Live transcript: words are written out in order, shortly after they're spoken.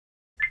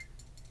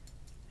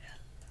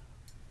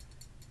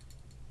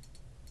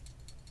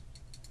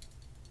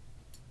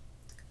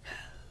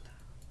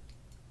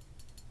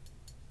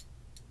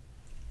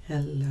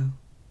Hello,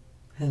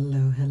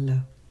 hello, hello.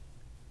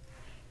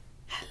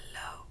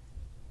 Hello,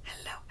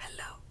 hello,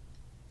 hello.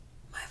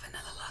 My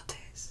vanilla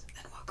lattes,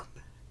 and welcome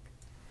back.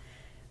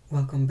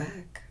 Welcome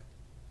back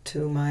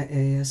to my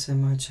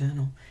ASMR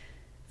channel.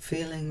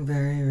 Feeling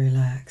very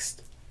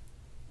relaxed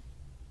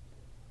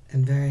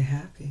and very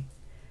happy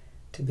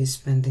to be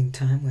spending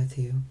time with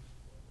you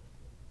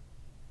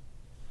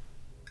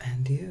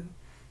and you.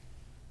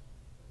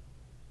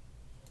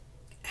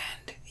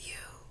 And you.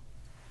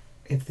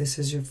 If this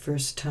is your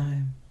first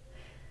time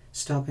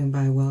stopping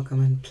by, welcome,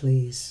 and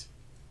please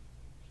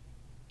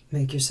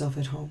make yourself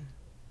at home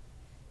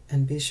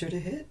and be sure to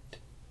hit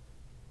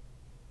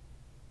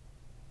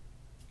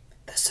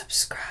the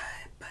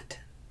subscribe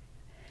button.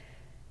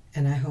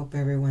 And I hope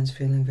everyone's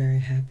feeling very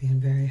happy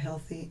and very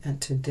healthy.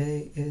 And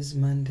today is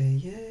Monday.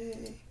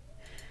 Yay!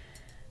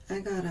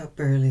 I got up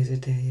early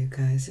today, you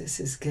guys. This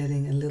is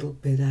getting a little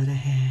bit out of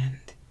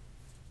hand.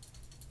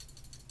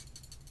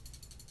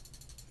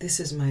 This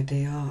is my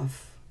day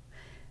off.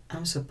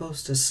 I'm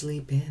supposed to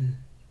sleep in.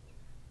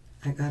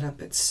 I got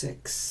up at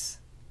 6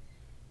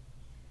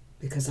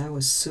 because I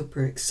was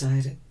super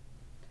excited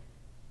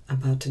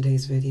about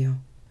today's video.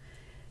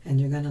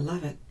 And you're going to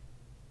love it.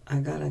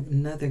 I got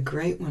another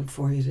great one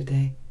for you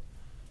today.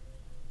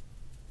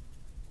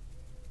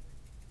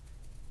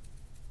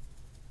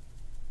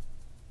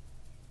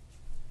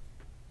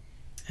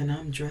 And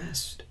I'm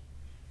dressed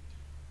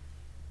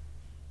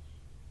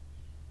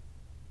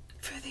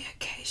for the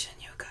occasion,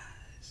 you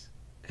guys.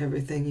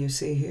 Everything you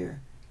see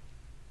here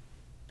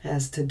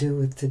has to do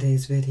with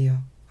today's video.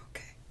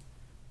 Okay.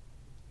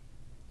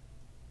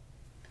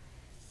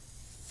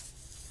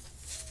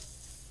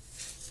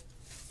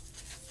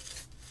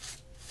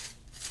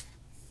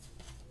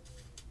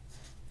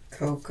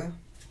 Coca-Cola.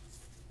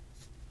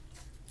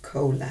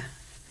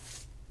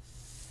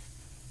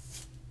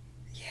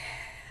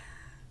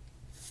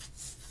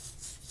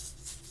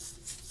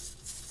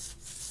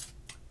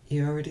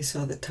 You already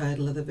saw the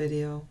title of the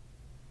video,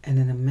 and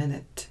in a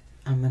minute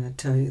I'm going to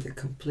tell you the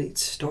complete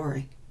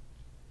story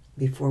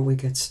before we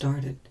get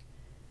started.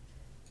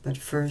 But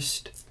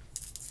first,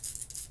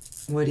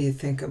 what do you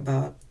think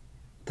about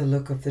the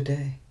look of the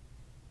day?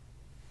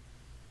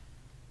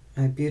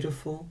 My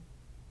beautiful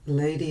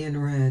lady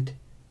in red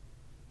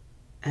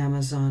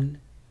Amazon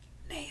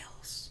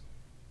nails.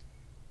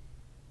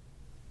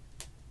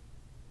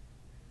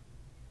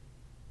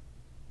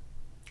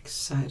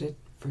 Excited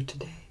for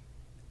today.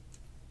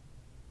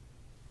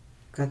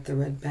 Got the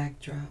red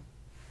backdrop.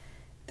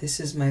 This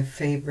is my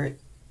favorite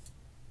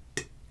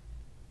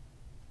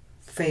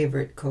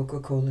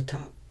Coca-Cola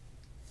top.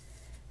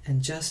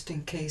 And just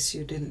in case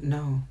you didn't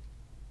know,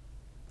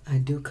 I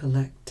do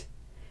collect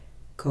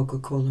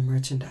Coca-Cola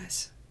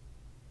merchandise.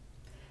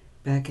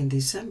 Back in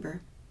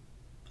December,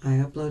 I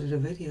uploaded a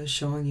video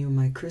showing you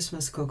my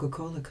Christmas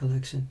Coca-Cola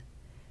collection.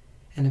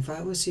 And if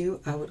I was you,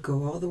 I would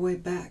go all the way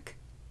back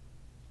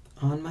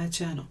on my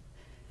channel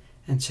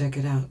and check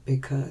it out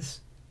because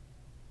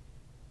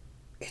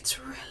it's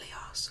really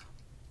awesome.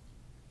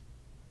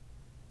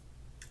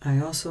 I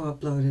also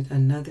uploaded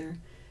another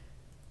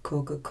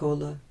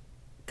Coca-Cola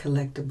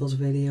collectibles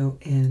video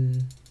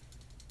in,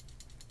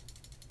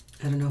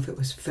 I don't know if it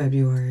was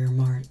February or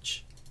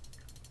March.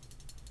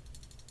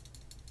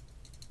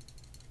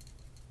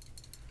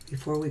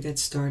 Before we get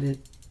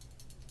started,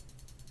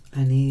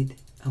 I need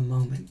a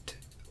moment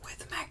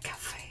with my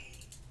cafe.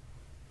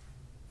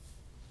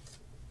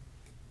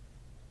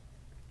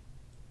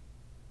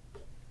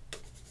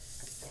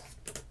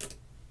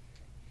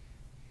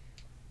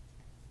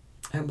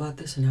 I bought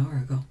this an hour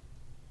ago,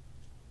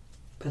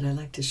 but I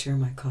like to share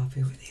my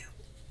coffee with you.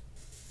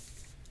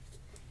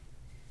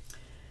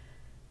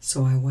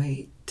 So I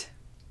wait.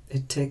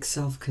 It takes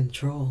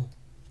self-control.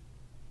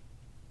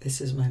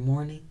 This is my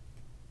morning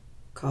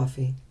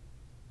coffee,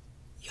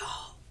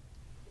 y'all.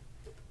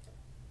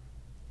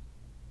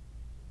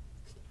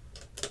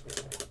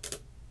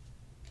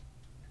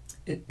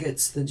 It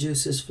gets the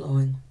juices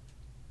flowing.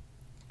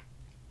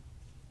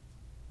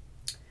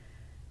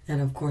 And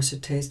of course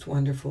it tastes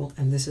wonderful.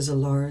 And this is a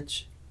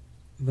large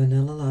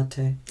vanilla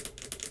latte.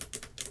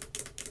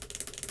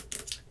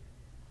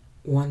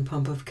 1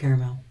 pump of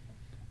caramel.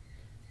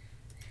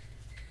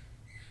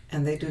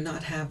 And they do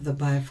not have the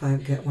buy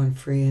 5 get 1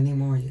 free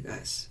anymore, you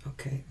guys.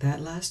 Okay,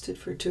 that lasted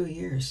for 2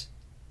 years.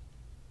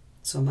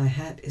 So my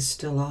hat is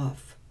still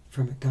off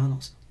for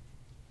McDonald's.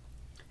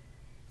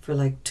 For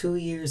like 2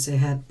 years they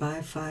had buy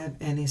 5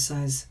 any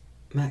size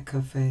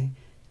McCafe,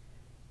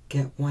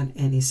 get 1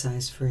 any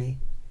size free.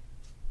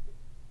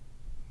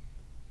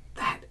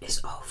 That is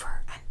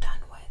over and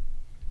done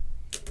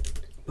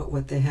with. But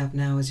what they have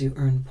now is you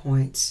earn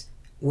points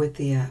with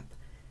the app.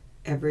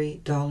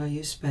 Every dollar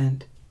you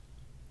spend,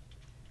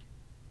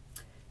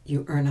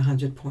 you earn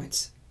 100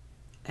 points.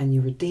 And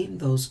you redeem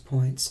those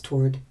points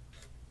toward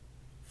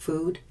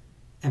food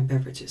and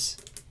beverages.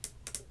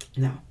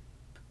 Now,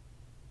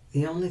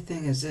 the only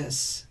thing is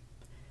this.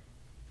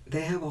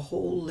 They have a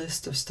whole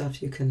list of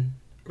stuff you can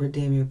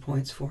redeem your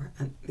points for.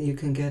 And you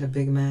can get a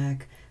Big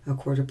Mac, a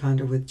quarter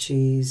pounder with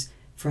cheese,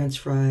 French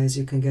fries.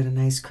 You can get an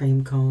ice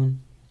cream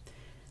cone.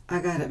 I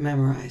got it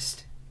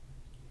memorized.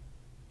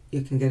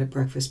 You can get a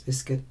breakfast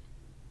biscuit.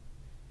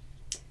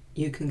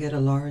 You can get a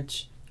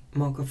large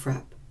mocha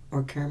frap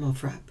or caramel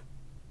frap,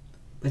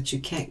 but you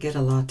can't get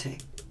a latte.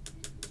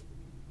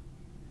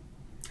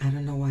 I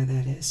don't know why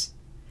that is.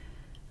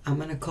 I'm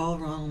going to call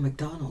Ronald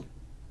McDonald,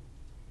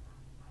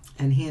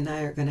 and he and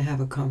I are going to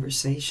have a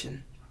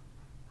conversation,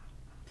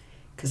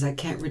 because I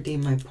can't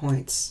redeem my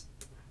points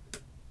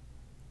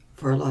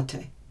for a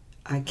latte.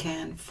 I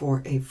can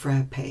for a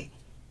frappe,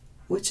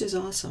 which is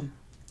awesome,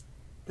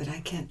 but I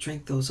can't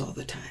drink those all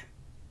the time.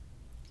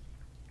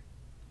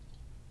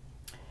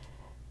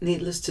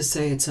 Needless to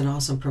say, it's an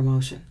awesome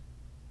promotion.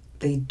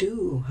 They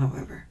do,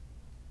 however,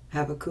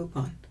 have a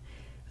coupon,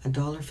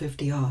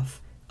 $1.50 off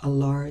a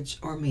large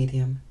or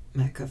medium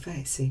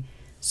McCafe. See,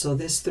 so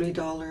this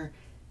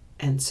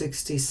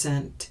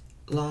 $3.60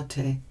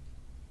 latte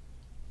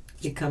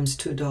becomes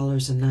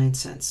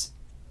 $2.09.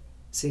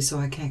 See, so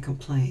I can't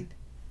complain.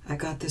 I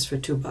got this for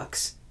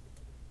 $2.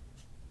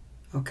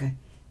 Okay,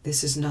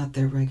 this is not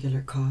their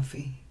regular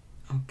coffee.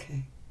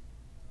 Okay,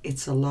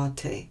 it's a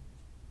latte.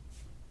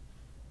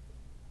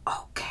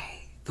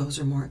 Okay, those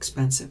are more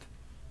expensive.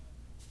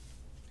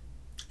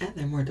 And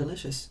they're more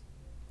delicious.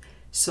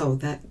 So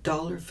that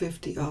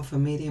 $1.50 off a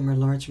medium or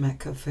large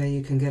McCafe,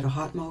 you can get a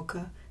hot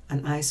mocha,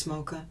 an ice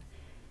mocha,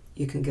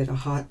 you can get a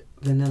hot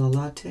vanilla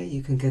latte,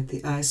 you can get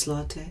the ice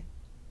latte,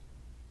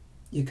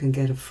 you can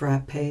get a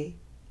frappe.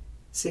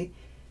 See?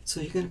 So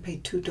you're going to pay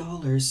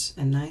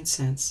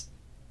 $2.09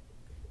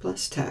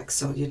 plus tax.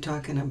 So you're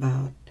talking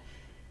about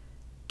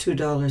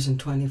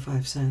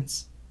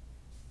 $2.25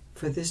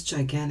 for this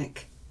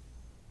gigantic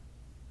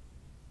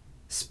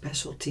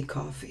specialty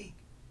coffee.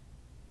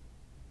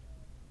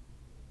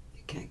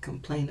 You can't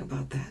complain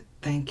about that.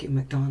 Thank you,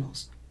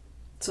 McDonald's.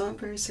 So I'm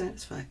very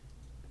satisfied.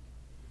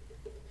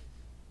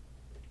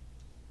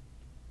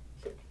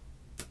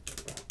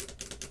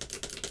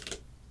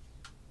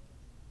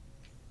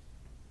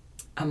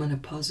 I'm going to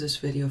pause this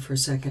video for a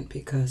second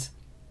because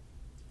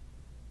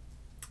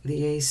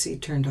the AC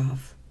turned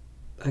off.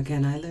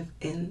 Again, I live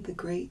in the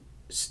great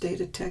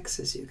state of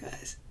Texas, you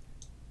guys.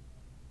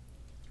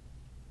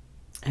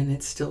 And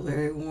it's still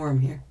very warm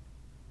here.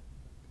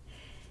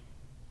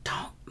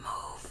 Don't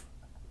move,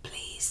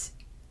 please.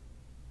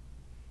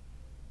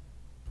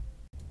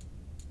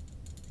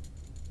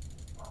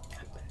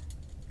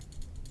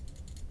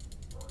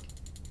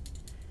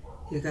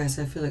 You guys,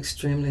 I feel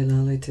extremely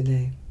lovely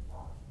today.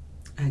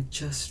 I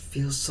just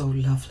feel so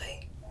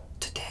lovely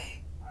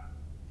today.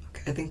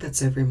 Okay, I think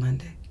that's every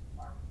Monday.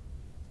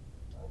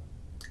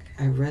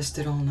 I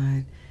rested all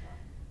night.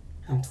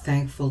 I'm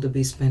thankful to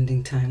be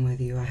spending time with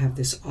you. I have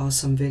this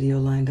awesome video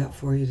lined up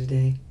for you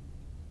today.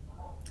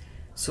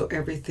 So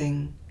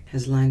everything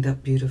has lined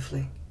up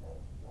beautifully.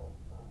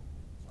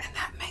 And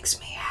that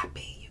makes me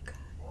happy, you guys.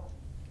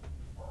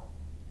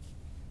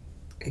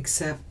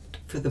 Except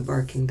for the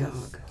barking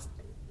dog,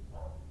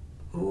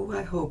 who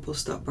I hope will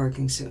stop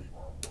barking soon.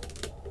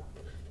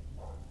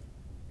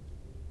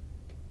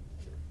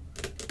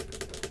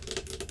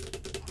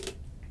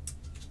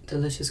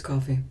 Delicious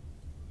coffee.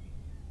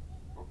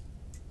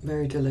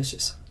 Very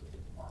delicious.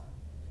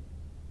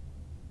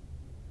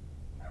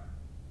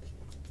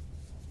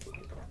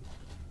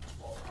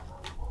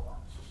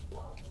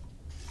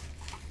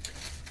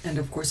 And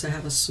of course I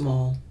have a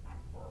small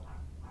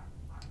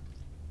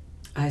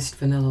iced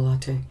vanilla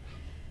latte.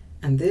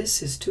 And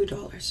this is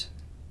 $2.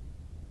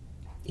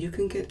 You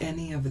can get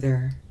any of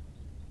their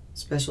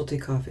specialty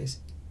coffees.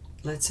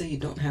 Let's say you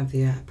don't have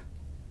the app.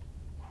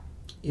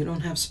 You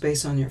don't have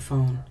space on your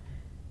phone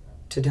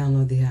to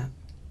download the app.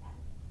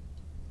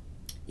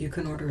 You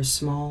can order a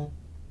small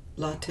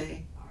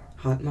latte,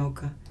 hot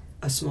mocha,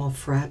 a small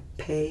frappe,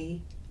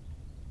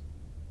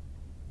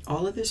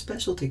 all of their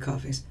specialty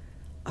coffees.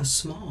 A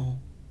small,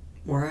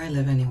 where I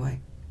live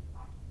anyway,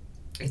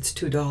 it's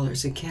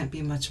 $2. It can't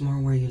be much more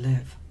where you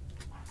live.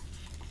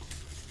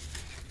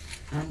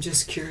 I'm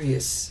just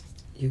curious,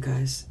 you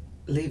guys.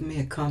 Leave me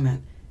a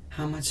comment.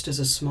 How much does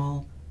a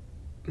small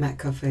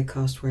McCafe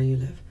cost where you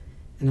live?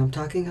 And I'm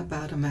talking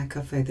about a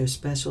McCafe, their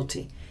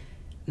specialty,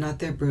 not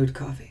their brewed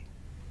coffee.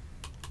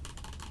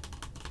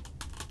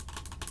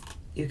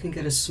 You can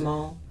get a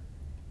small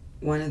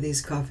one of these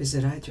coffees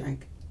that I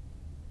drink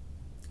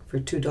for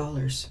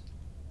 $2.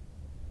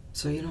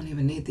 So you don't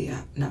even need the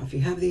app. Now, if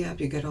you have the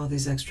app, you get all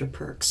these extra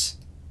perks.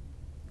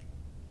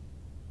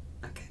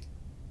 Okay.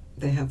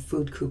 They have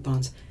food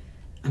coupons.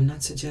 I'm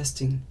not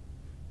suggesting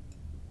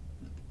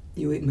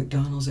you eat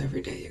McDonald's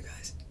every day, you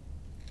guys.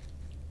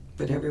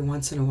 But every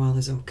once in a while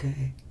is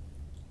okay.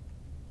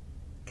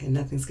 Okay,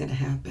 nothing's going to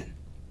happen.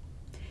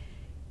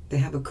 They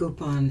have a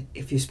coupon.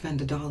 If you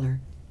spend $1,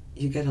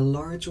 you get a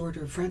large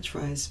order of French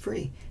fries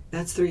free.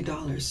 That's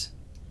 $3.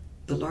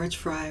 The large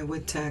fry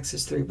with tax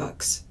is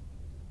 $3.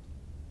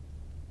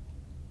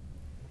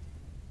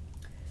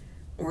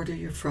 Order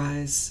your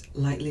fries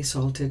lightly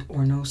salted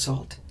or no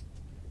salt,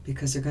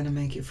 because they're going to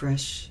make you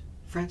fresh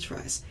French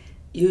fries.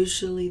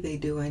 Usually they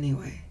do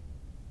anyway.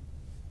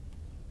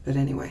 But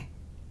anyway,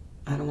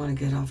 I don't want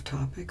to get off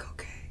topic.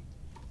 Okay.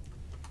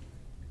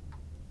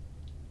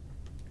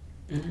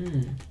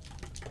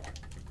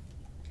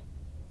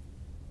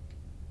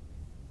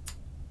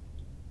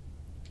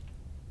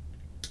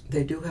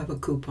 They do have a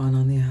coupon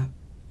on the app.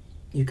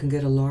 You can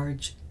get a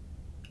large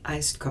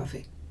iced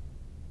coffee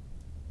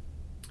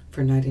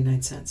for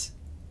 99 cents.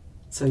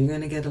 So you're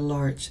going to get a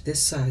large,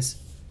 this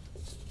size.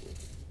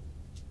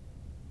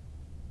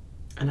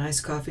 An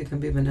iced coffee can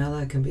be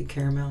vanilla, it can be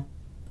caramel,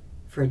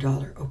 for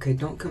 $1. Okay,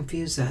 don't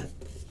confuse that.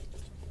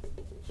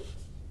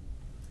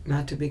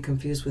 Not to be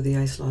confused with the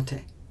iced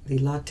latte. The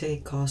latte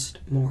cost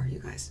more, you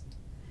guys.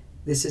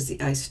 This is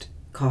the iced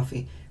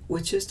coffee,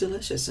 which is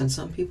delicious, and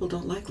some people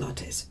don't like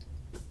lattes.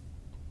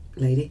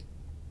 Lady,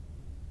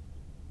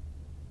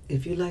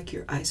 if you like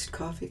your iced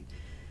coffee,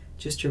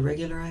 just your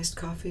regular iced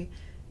coffee,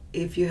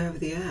 if you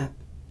have the app,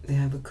 they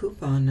have a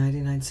coupon,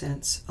 99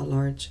 cents, a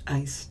large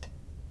iced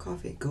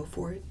coffee. Go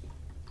for it.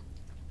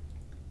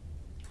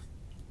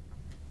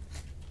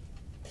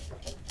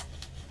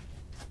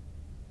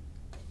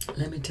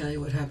 Let me tell you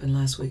what happened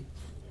last week.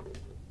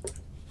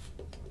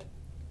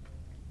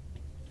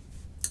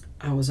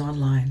 I was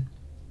online,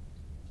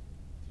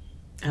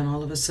 and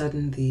all of a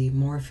sudden the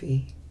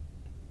Morphe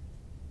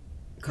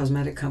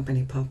cosmetic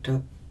company popped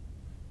up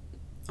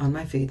on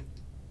my feed,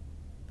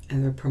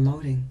 and they're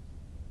promoting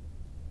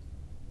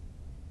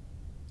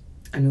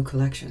a new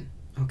collection.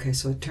 Okay,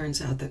 so it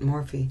turns out that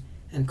Morphe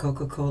and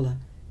Coca-Cola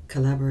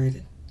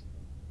collaborated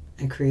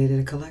and created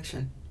a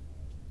collection.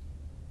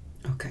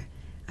 Okay,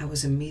 I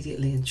was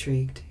immediately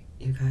intrigued,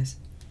 you guys.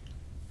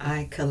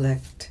 I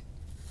collect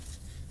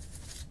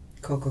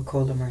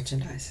Coca-Cola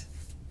merchandise.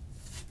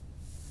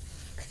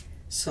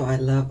 So I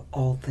love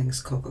all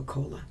things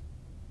Coca-Cola.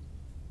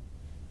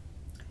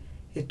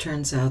 It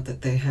turns out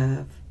that they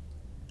have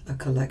a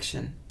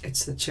collection.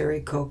 It's the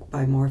Cherry Coke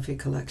by Morphe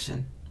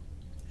collection.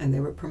 And they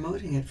were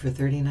promoting it for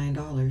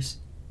 $39.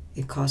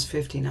 It costs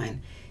 $59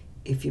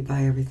 if you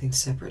buy everything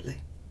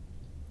separately.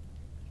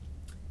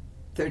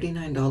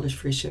 $39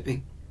 free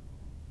shipping.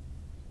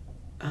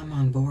 I'm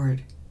on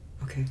board.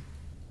 Okay.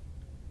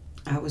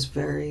 I was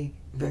very,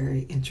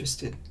 very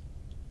interested.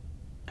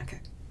 Okay.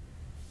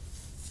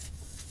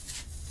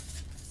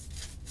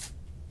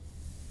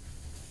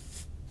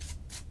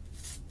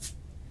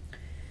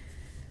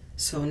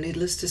 So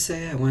needless to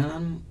say, I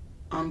went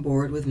on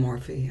board with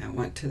Morphe. I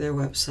went to their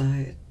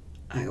website.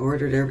 I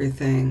ordered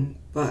everything,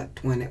 but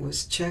when it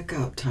was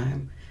checkout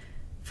time,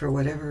 for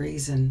whatever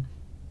reason,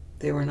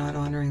 they were not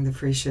honoring the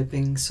free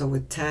shipping. So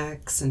with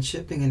tax and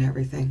shipping and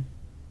everything,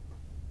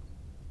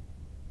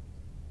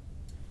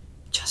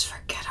 just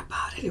forget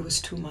about it. It was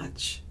too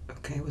much.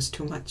 Okay, it was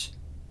too much.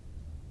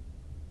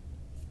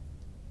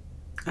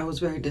 I was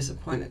very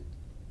disappointed.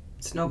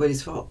 It's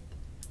nobody's fault.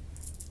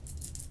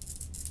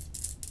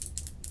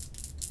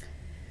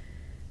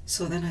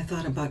 So then I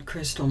thought about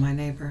Crystal, my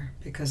neighbor,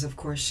 because of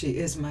course she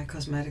is my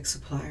cosmetic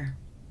supplier.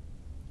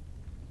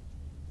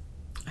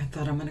 I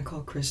thought, I'm going to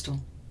call Crystal.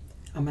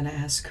 I'm going to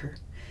ask her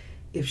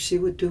if she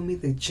would do me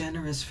the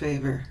generous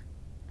favor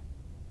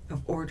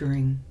of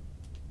ordering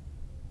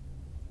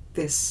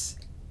this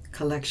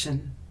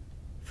collection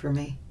for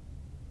me.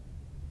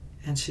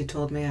 And she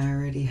told me I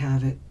already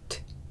have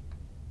it.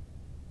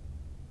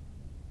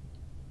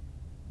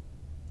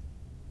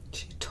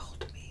 She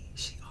told me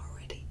she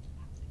already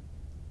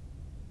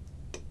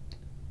had it.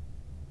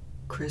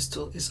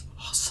 Crystal is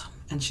awesome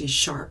and she's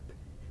sharp,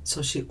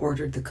 so she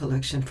ordered the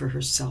collection for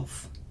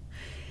herself.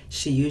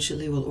 She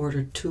usually will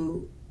order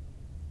 2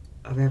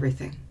 of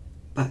everything,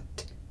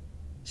 but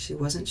she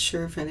wasn't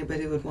sure if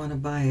anybody would want to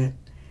buy it,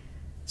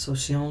 so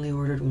she only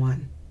ordered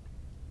 1.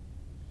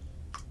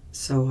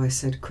 So I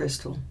said,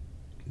 Crystal,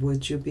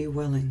 would you be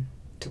willing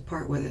to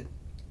part with it?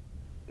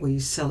 Will you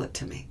sell it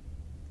to me?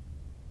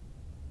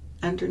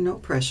 Under no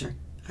pressure.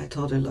 I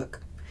told her,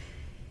 look,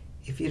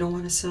 if you don't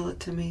want to sell it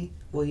to me,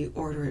 will you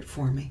order it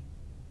for me?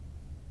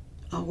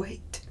 I'll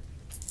wait.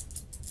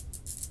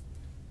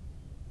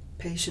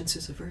 Patience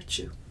is a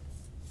virtue.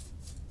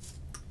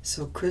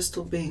 So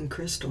Crystal, being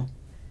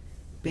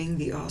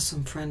the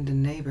awesome friend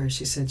and neighbor,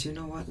 she said, you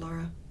know what,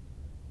 Laura?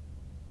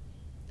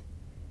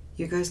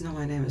 You guys know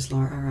my name is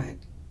Laura, all right?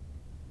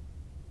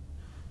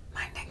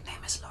 My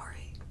nickname is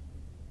Lori.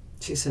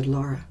 She said,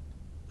 Laura,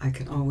 I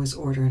can always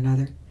order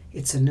another.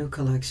 It's a new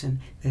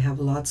collection. They have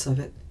lots of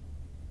it.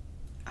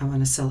 I want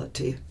to sell it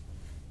to you.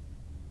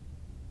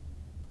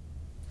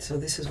 So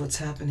this is what's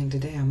happening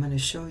today. I'm going to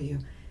show you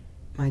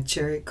my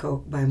Cherry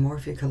Coke by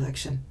Morphe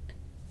collection.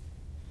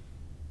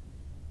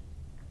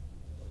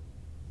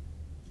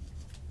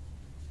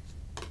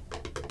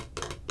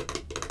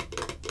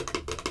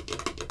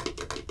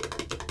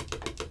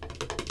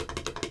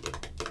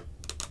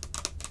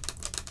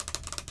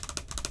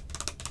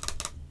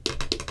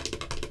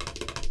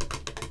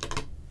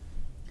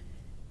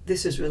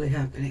 This is really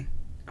happening.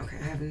 Okay,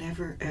 I have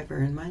never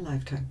ever in my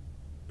lifetime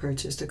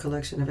purchased a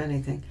collection of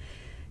anything,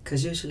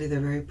 because usually they're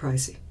very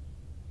pricey.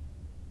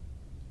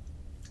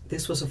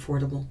 This was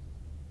affordable.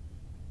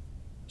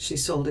 She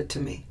sold it to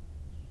me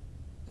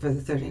for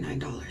the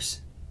 $39.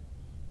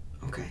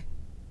 Okay.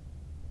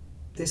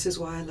 This is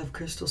why I love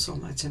Crystal so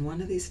much. And one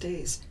of these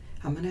days,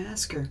 I'm going to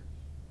ask her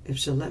if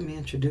she'll let me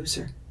introduce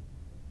her.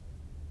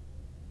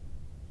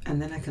 And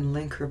then I can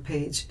link her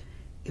page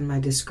in my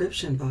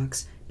description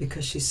box,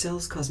 because she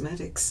sells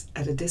cosmetics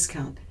at a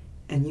discount,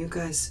 and you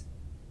guys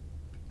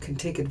can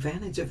take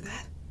advantage of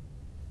that.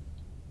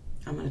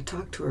 I'm going to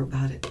talk to her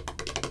about it.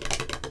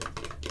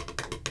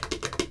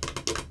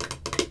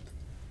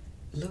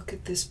 Look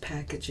at this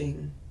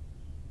packaging.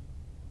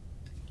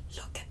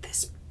 Look at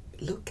this.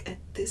 Look at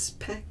this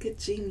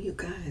packaging, you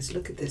guys.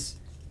 Look at this.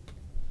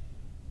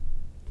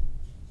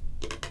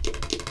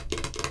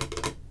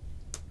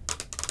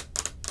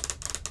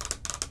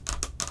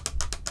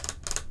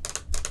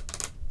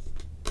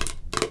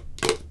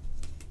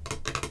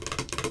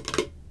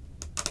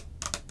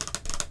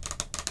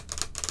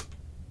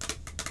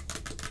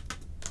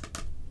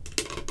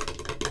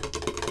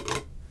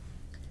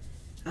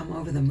 I'm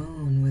over the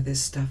moon with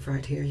this stuff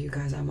right here, you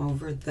guys. I'm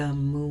over the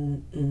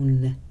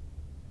moon.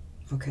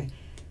 Okay,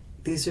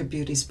 these are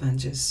beauty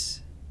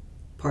sponges,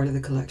 part of the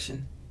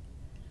collection.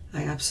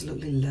 I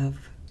absolutely love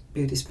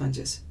beauty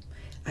sponges.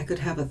 I could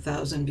have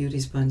 1,000 beauty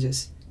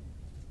sponges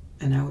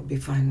and I would be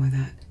fine with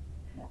that.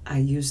 I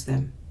use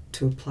them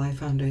to apply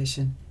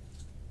foundation,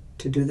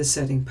 to do the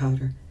setting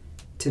powder,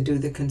 to do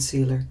the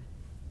concealer.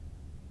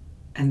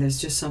 And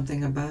there's just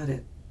something about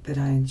it that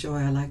I enjoy.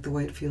 I like the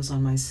way it feels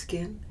on my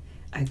skin.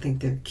 I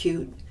think they're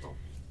cute.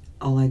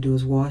 All I do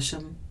is wash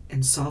them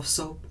in soft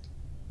soap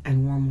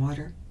and warm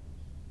water.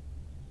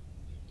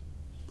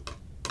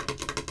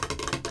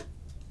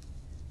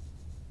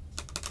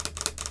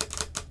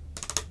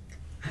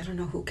 I don't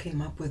know who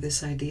came up with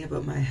this idea,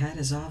 but my hat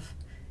is off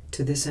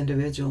to this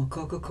individual.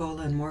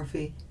 Coca-Cola and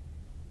Morphe,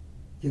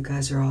 you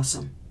guys are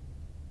awesome.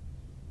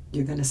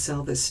 You're going to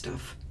sell this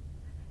stuff.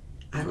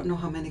 I don't know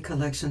how many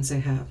collections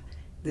they have.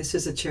 This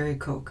is a cherry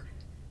Coke.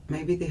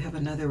 Maybe they have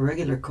another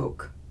regular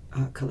Coke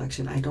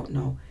collection. I don't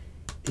know.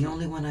 The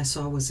only one I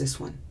saw was this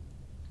one.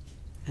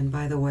 And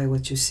by the way,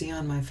 what you see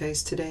on my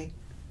face today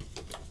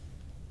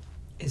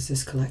is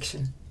this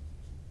collection.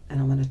 And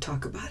I'm going to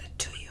talk about it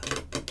to you.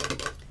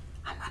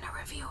 I'm going to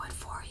review it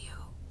for you.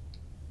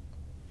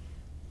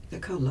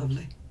 Look how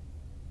lovely.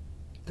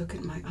 Look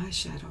at my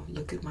eyeshadow.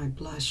 Look at my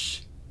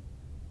blush.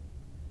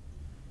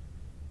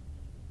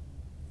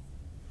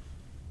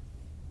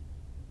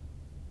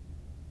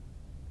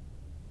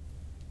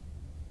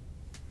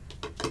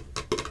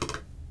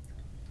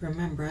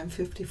 Remember, I'm a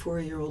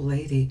 54-year-old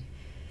lady.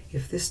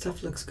 If this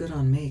stuff looks good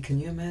on me, can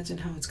you imagine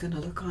how it's going to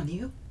look on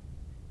you?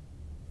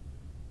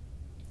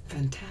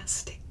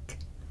 Fantastic.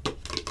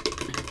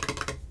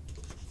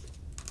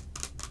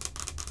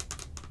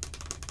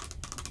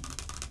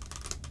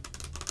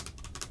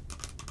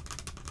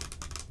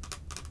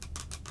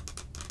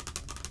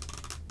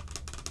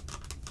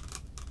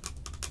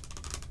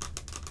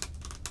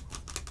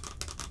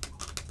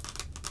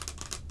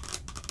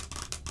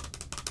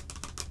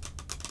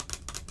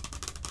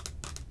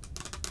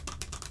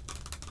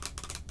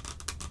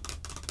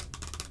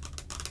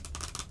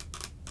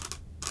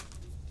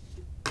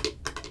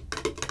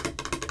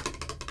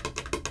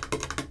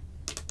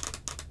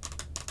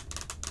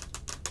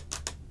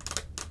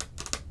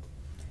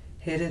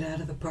 Hit it out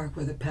of the park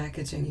with the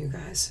packaging, you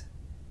guys.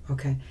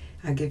 Okay,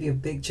 I give you a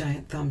big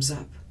giant thumbs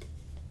up.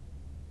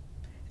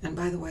 And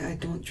by the way, I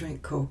don't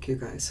drink Coke, you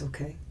guys,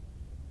 okay?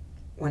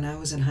 When I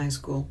was in high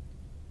school,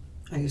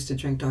 I used to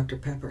drink Dr.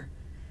 Pepper.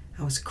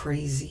 I was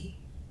crazy,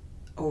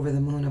 over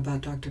the moon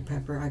about Dr.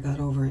 Pepper. I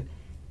got over it.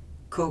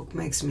 Coke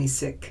makes me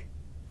sick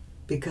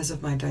because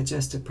of my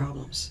digestive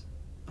problems,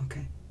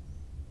 okay?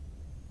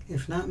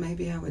 If not,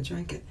 maybe I would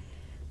drink it.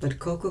 But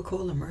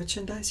Coca-Cola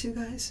merchandise, you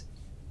guys?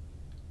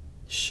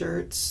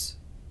 Shirts,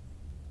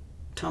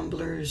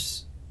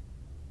 tumblers,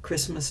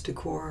 Christmas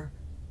decor,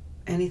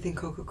 anything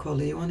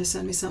Coca-Cola. You want to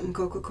send me something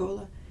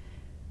Coca-Cola?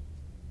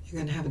 You're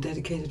going to have a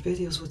dedicated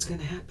video is what's going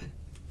to happen.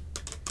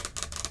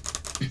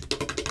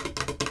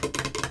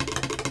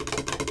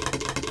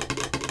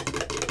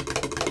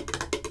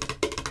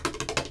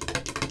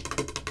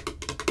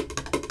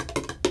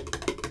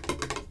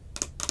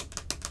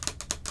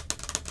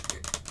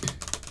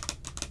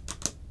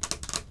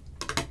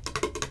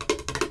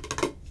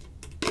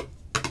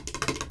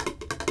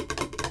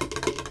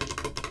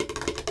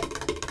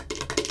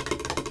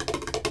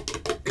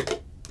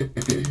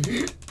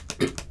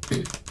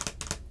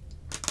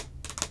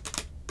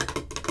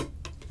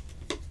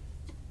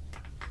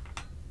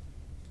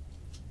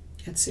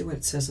 Let's see what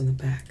it says on the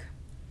back.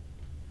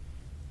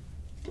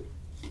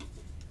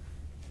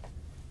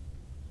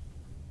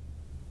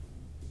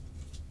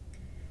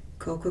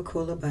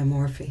 Coca-Cola by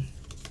Morphe.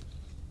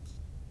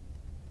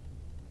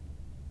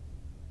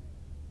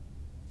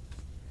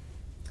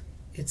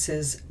 It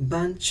says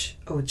bunch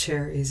o'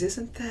 cherries.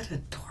 Isn't that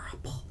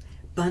adorable?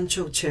 Bunch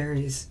o'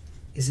 cherries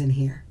is in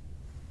here.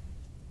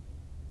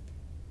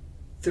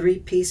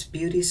 3-piece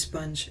beauty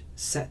sponge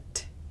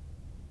set.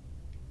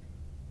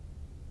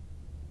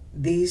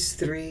 These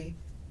 3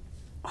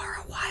 are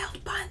a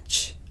wild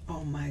bunch.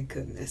 Oh my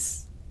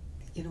goodness.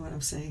 You know what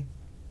I'm saying?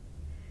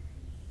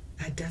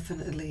 I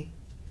definitely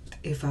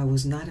if I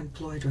was not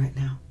employed right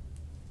now,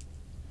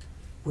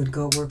 would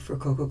go work for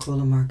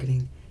Coca-Cola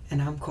marketing,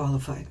 and I'm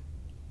qualified.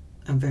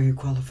 I'm very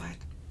qualified.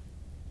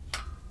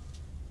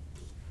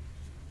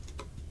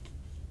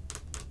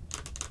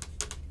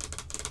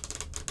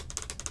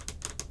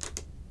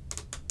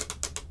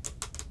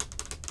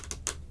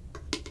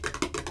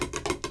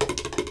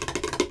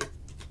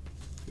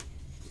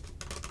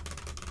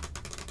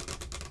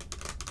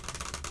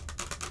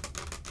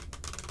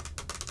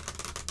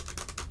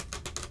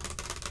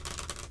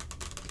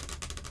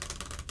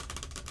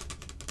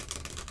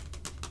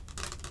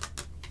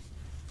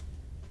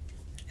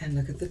 And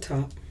look at the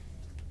top.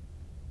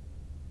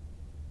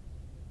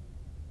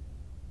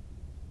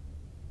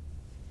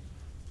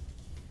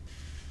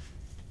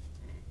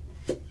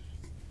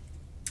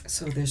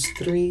 So there's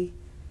 3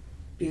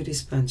 beauty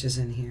sponges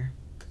in here.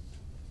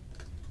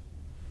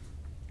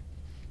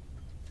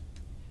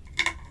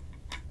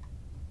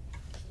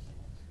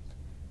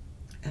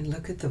 And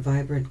look at the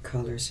vibrant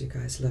colors, you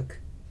guys, look.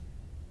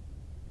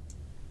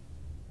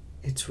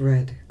 It's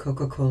red,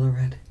 Coca-Cola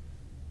red.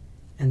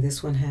 And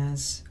this one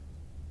has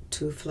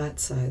 2 flat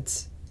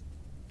sides.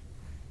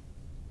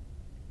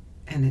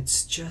 And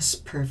it's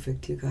just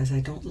perfect, you guys. I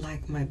don't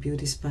like my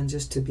beauty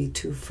sponges to be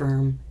too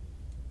firm.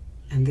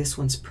 And this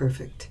one's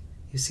perfect.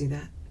 You see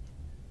that?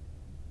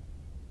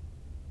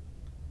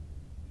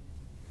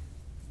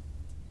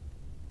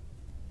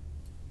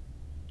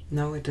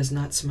 No, it does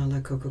not smell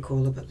like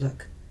Coca-Cola, but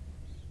look.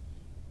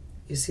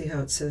 You see how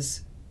it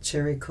says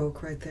Cherry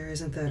Coke right there?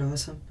 Isn't that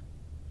awesome?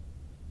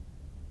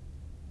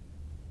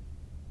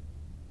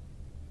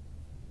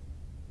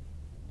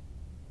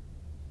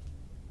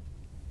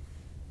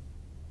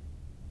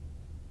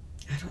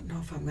 I don't know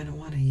if I'm going to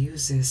want to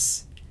use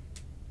this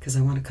because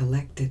I want to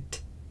collect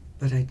it,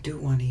 but I do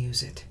want to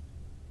use it.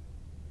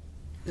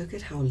 Look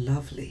at how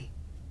lovely.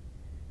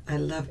 I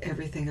love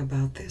everything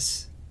about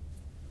this.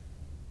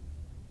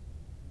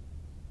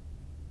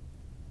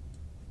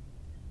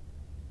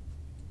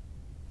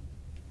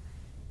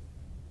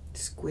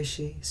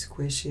 Squishy,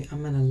 squishy.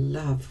 I'm going to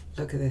love,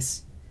 look at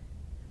this,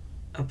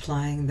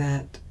 applying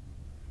that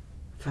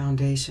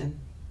foundation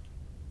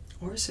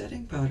or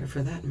setting powder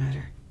for that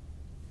matter.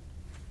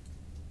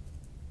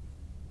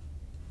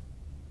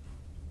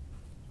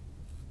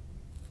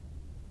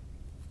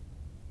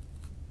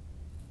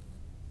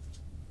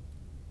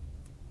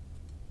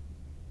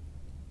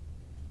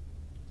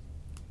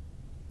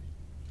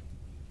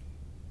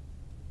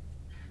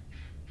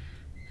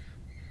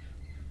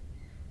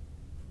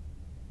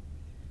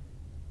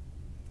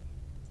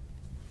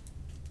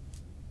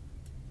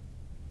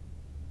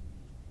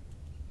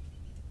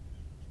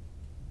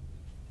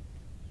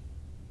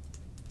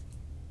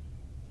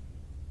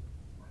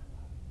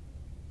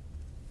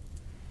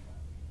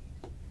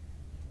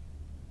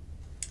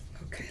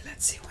 Okay,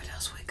 let's see what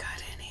else we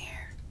got in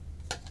here.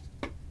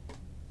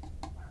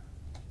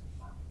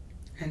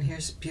 And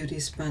here's beauty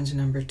sponge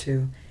number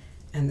 2.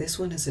 And this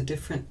one is a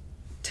different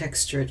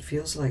texture. It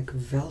feels like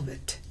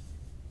velvet.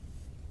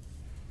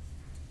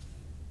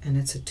 And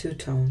it's a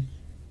 2-tone.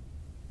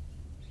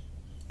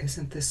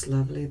 Isn't this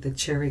lovely? The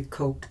Cherry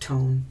Coke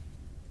tone.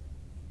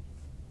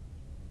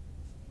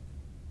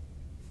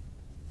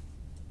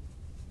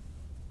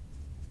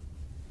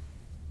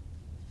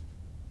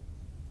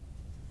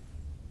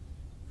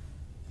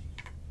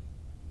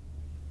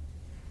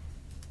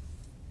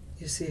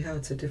 You see how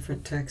it's a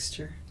different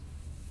texture?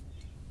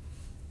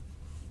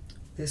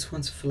 This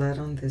one's flat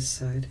on this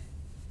side.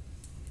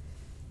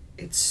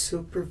 It's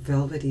super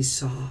velvety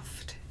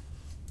soft.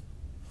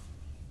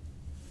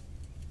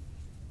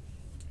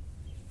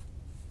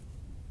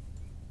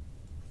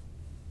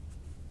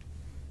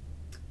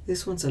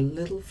 This one's a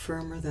little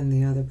firmer than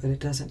the other, but it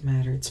doesn't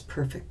matter. It's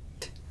perfect.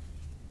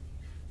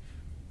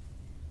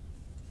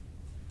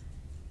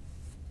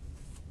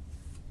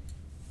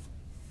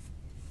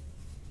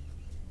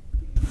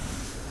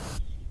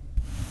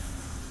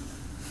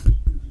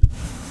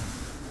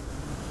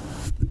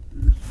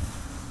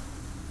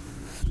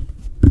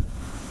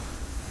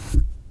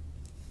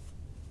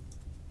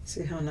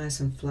 See how nice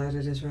and flat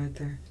it is right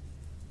there?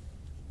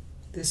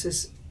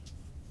 This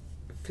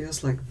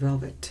feels like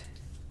velvet.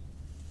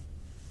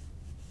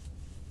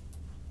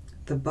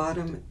 The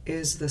bottom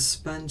is the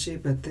spongy,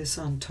 but this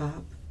on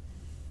top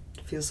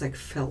feels like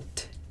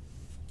felt.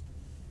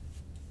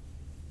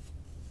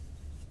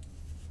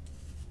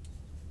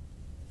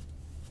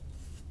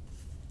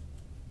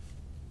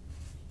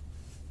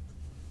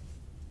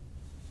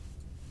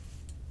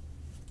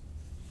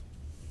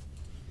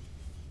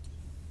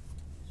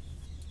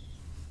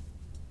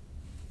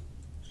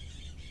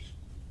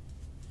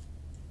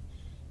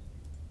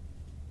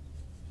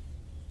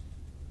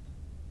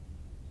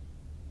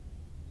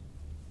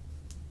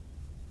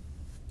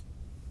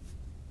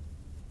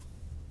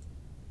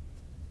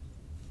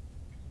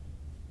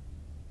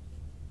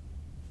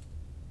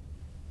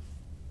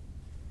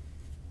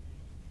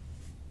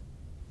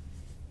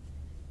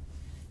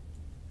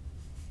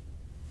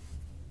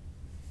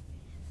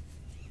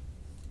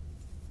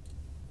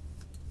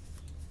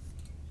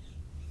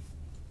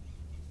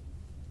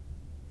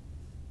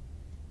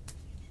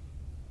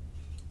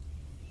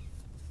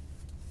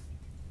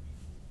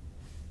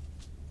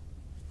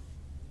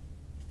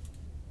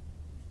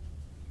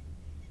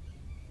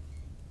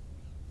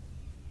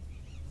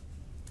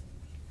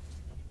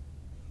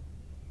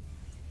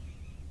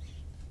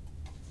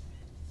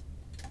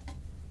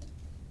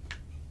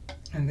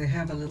 And they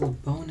have a little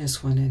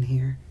bonus one in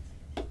here.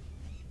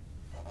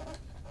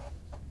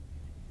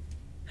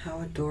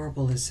 How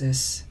adorable is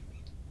this?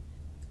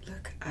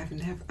 Look,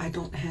 I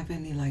don't have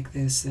any like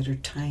this that are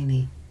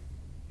tiny.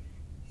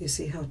 You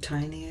see how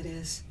tiny it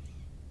is?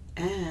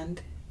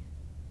 And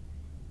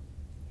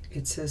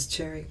it says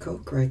Cherry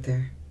Coke right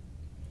there.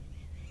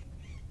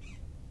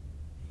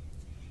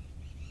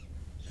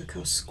 Look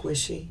how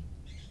squishy.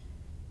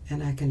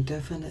 And I can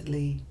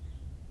definitely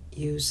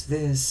use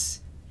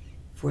this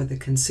for the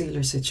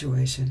concealer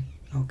situation.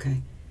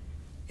 Okay,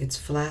 it's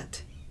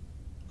flat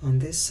on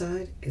this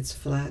side, it's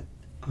flat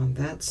on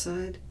that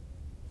side.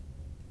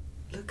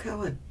 Look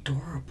how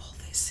adorable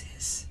this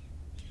is.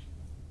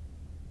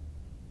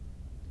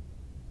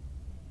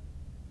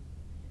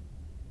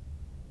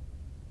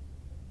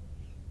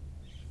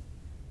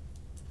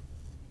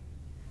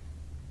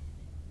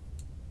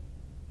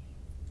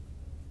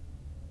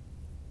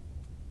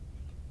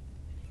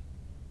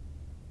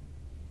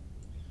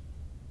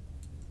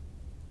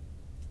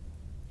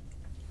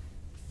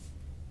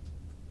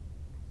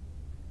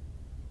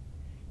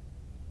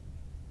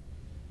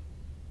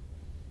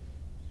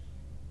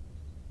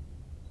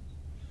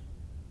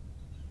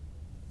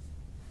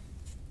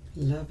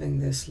 Loving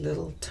this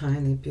little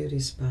tiny beauty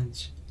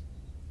sponge.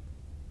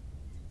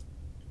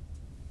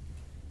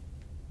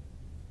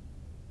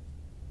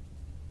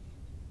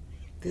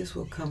 This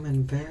will come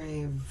in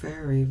very,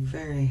 very,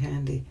 very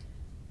handy.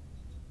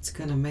 It's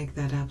going to make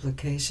that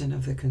application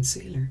of the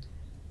concealer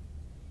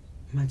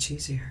much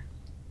easier.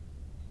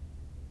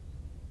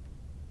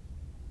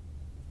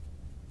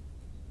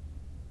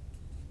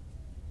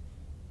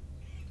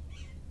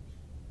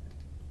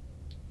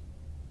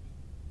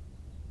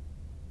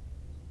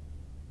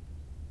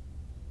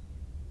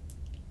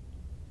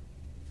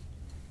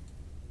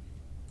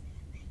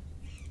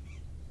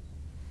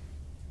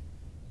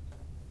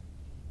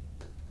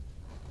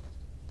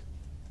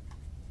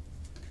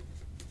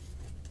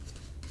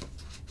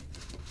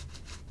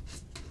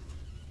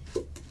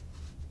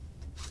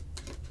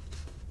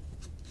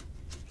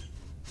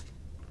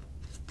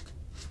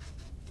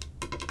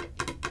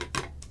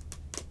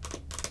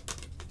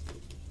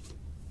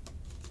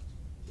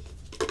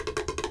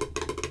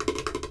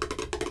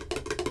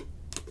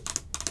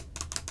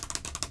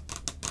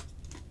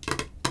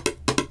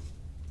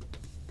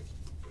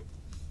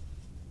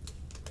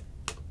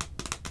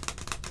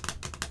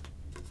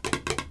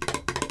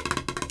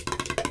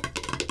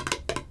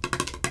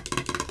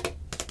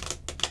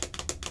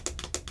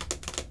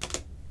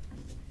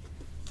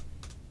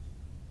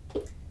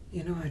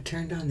 You know, I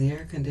turned on the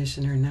air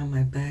conditioner and now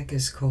my bag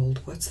is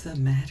cold. What's the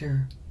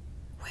matter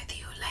with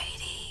you,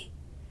 lady?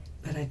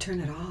 But I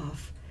turn it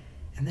off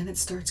and then it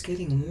starts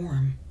getting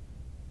warm.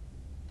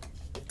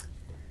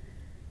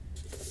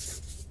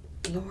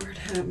 Lord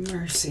have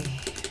mercy.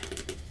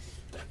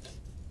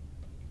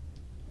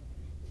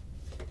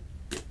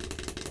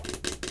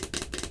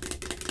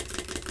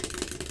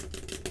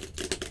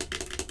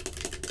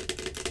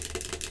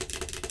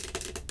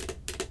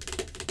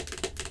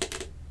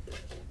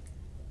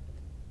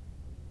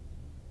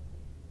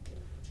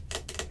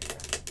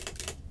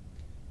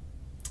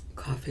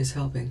 Coffee is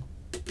helping.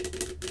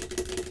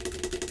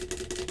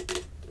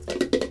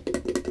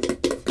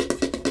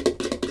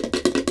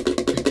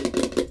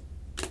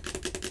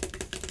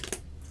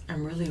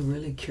 I'm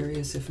really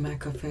curious if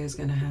McCafe is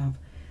going to have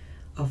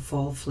a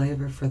fall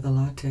flavor for the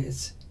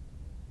lattes.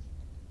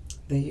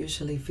 They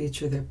usually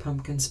feature their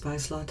pumpkin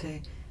spice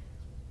latte.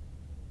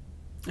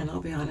 And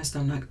I'll be honest,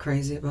 I'm not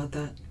crazy about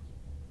that.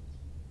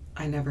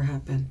 I never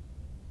have been.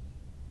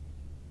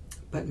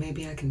 But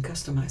maybe I can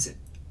customize it.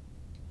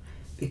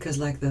 Because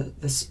like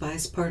the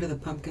spice part of the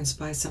pumpkin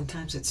spice,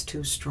 sometimes it's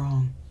too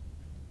strong.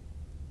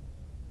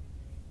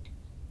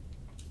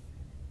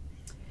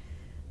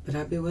 But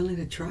I'd be willing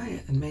to try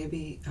it and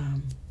maybe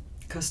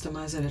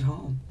customize it at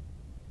home.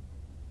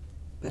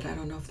 But I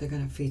don't know if they're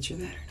going to feature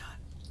that or not.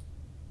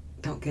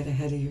 Don't get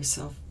ahead of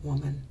yourself,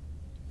 woman.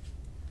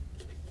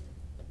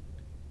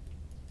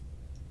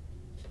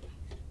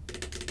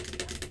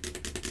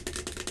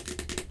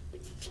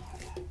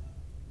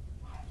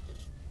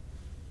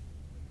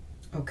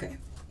 Okay,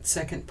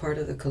 second part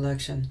of the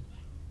collection.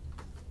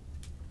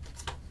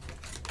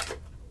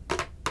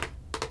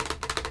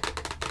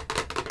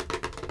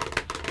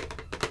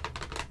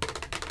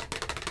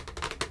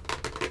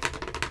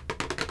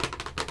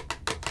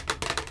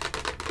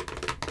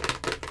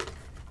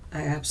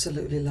 I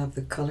absolutely love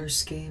the color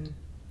scheme.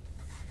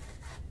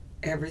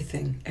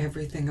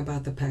 Everything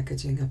about the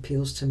packaging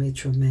appeals to me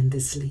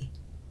tremendously.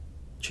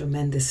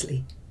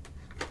 Tremendously.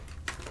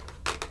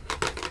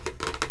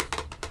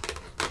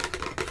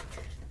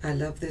 I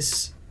love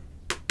this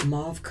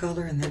mauve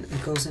color and then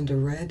it goes into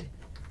red.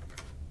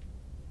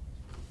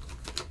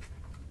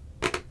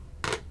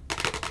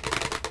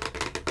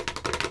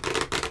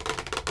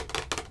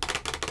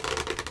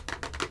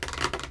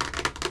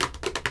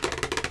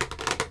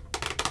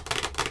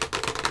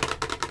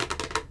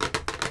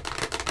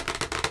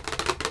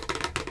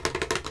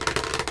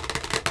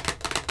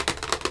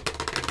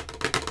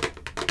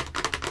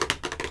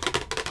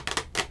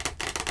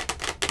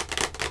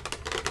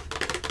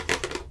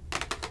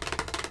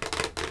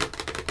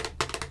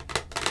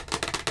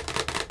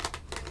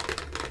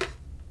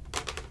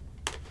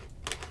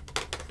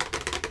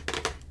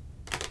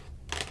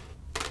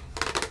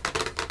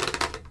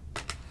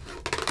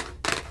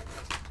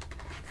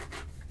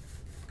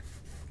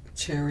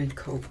 Cherry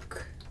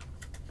Coke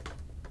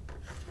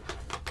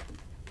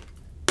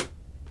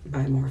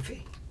by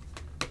Morphe.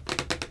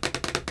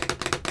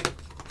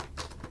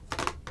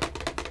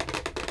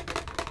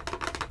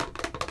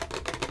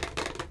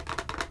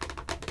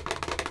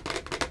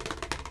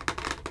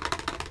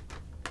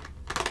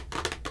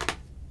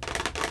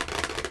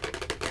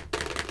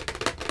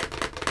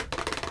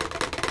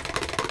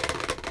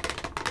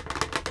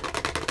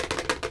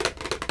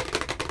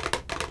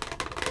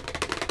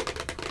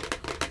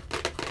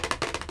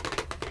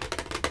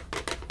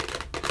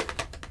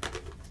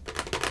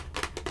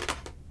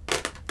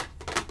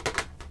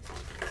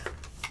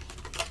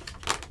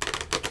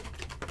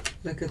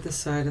 Look at the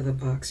side of the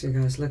box, you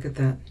guys. Look at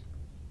that.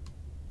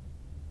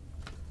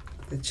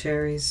 The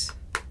cherries,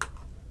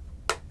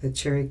 the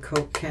cherry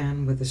Coke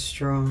can with a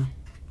straw.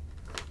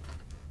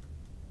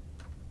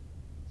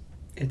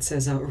 It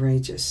says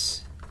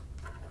outrageous.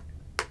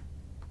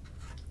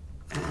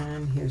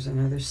 And here's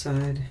another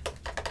side.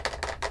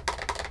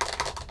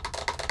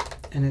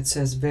 And it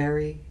says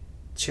very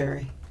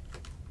cherry.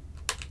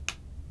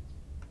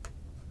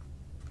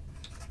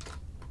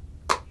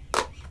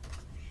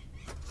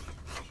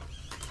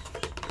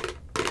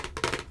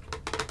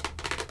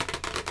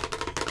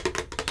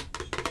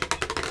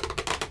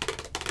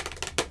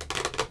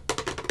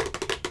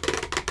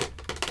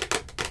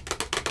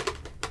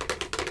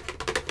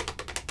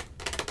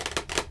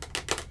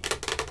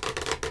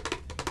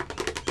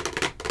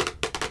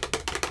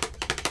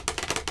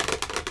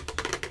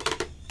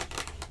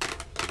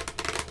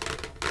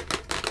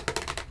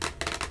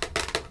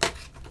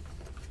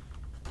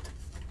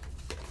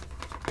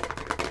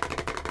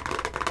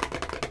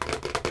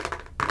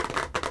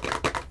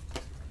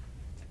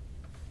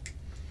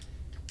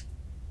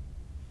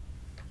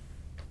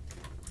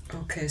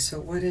 Okay, so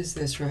what is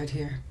this right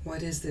here?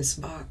 What is this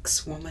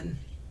box, woman?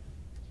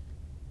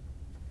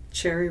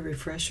 Cherry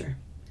Refresher.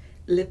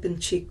 Lip and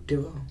cheek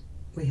duo.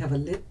 We have a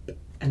lip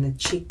and a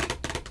cheek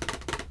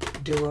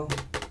duo.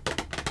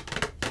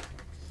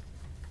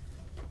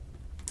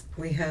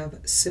 We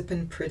have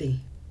Sippin' Pretty.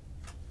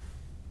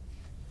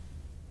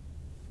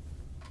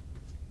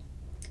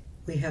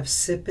 We have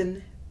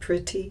Sippin'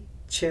 Pretty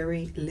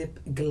Cherry Lip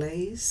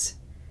Glaze.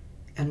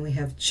 And we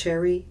have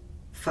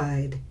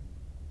Cherry-fied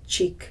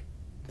Cheek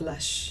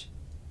Blush.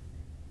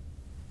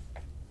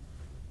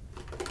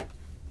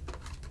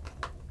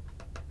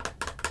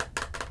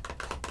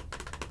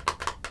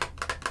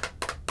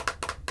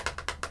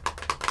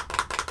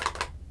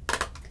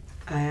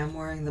 I am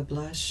wearing the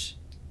blush.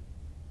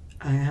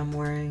 I am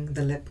wearing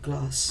the lip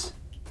gloss.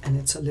 And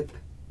it's a lip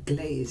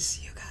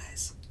glaze, you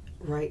guys,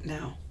 right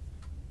now.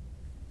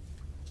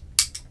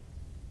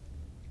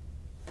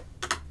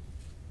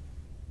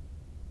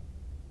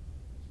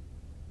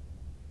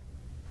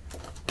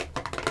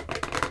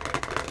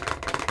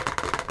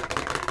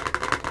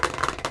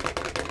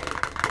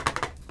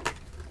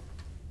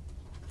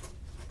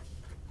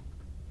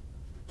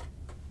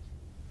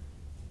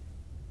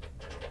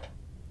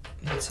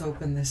 Let's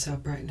open this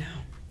up right now.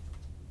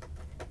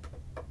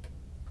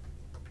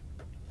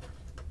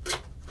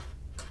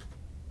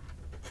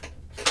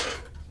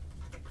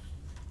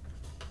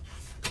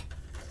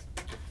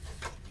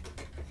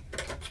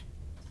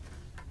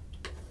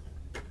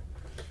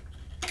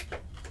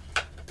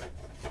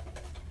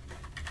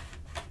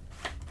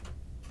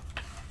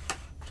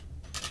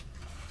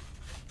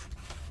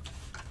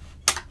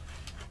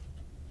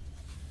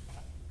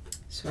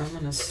 So I'm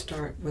going to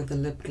start with the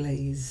lip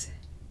glaze.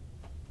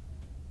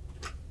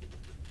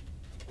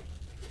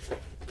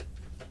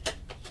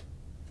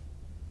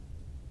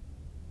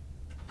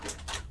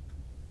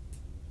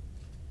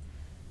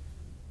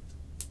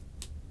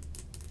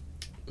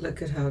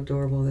 Look at how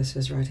adorable this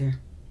is right here.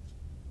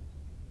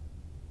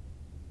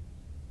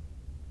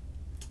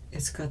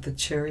 It's got the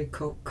cherry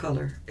Coke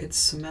color. It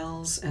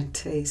smells and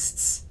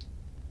tastes.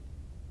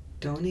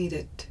 Don't eat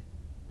it,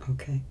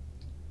 okay?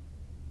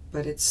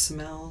 But it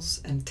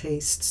smells and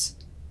tastes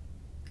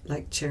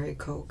like cherry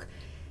Coke.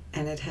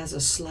 And it has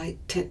a slight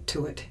tint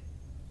to it.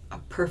 A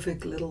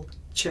perfect little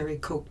cherry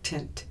Coke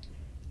tint.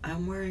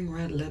 I'm wearing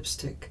red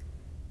lipstick,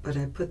 but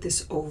I put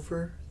this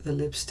over the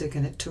lipstick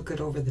and it took it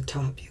over the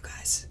top, you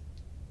guys.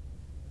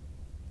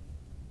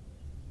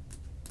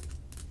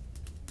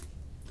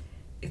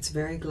 It's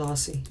very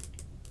glossy.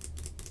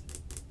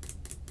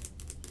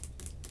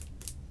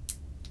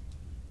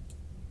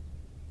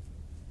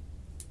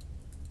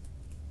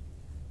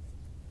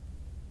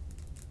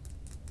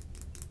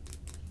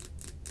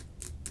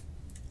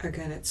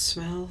 Again, it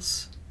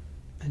smells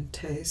and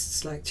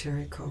tastes like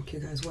cherry Coke. You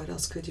guys, what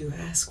else could you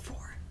ask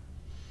for?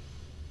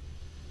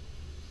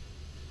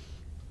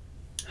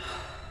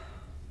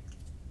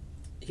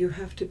 You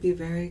have to be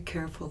very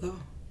careful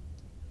though,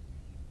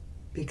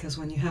 because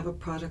when you have a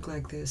product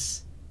like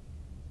this,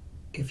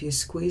 if you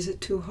squeeze it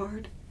too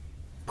hard,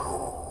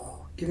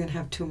 you're going to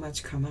have too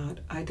much come out.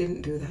 I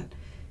didn't do that.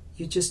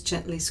 You just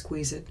gently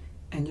squeeze it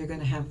and you're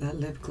going to have that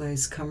lip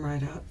glaze come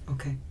right out.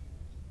 Okay.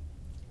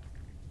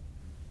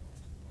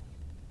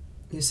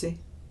 You see?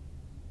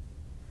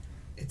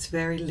 It's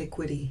very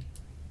liquidy.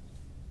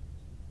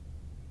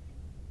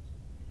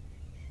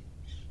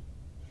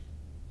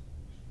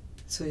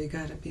 So you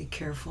gotta be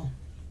careful.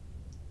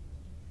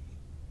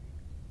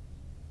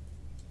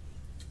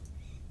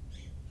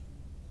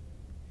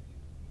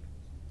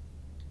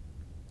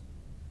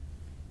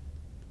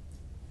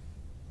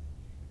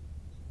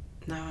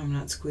 Now I'm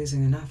not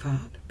squeezing enough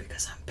out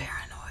because I'm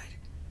paranoid.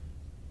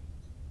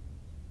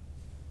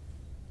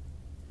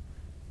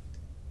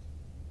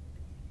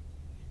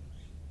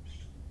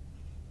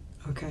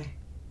 Okay.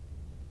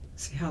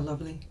 See how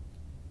lovely?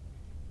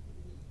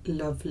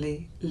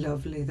 Lovely,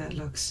 lovely that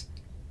looks.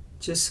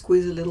 Just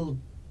squeeze a little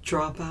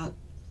drop out,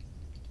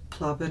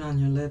 plop it on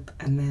your lip,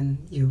 and then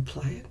you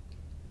apply it.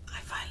 I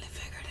finally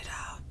figured it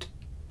out.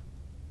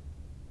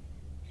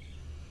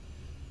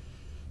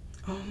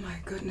 Oh my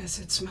goodness,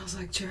 it smells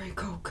like cherry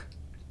Coke.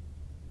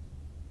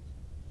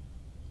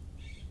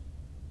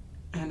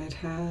 And it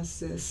has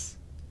this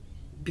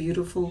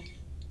beautiful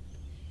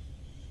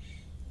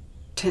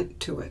tint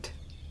to it.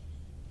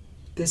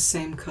 This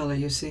same color,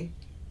 you see?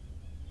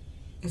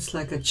 It's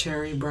like a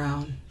cherry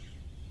brown.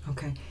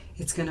 Okay,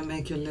 it's gonna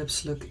make your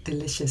lips look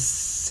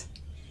delicious.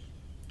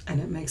 And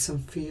it makes them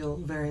feel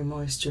very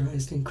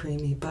moisturized and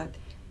creamy. But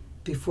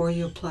before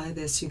you apply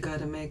this, you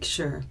gotta make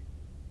sure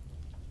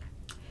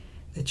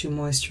that you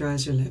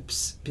moisturize your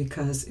lips,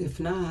 because if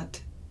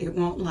not, it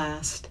won't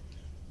last.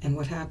 And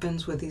what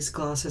happens with these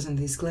glosses and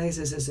these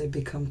glazes is they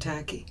become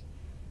tacky.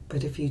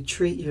 But if you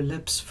treat your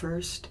lips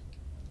first,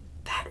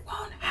 that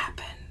won't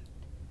happen.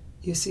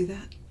 You see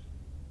that?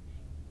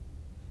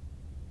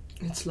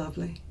 It's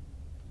lovely.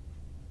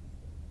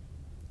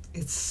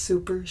 It's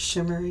super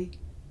shimmery,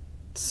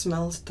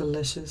 smells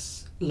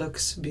delicious,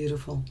 looks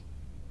beautiful.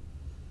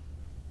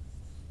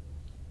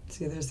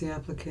 See, there's the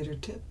applicator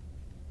tip.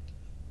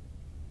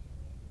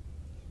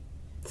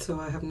 So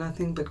I have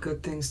nothing but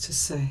good things to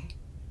say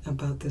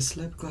about this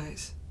lip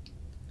glaze.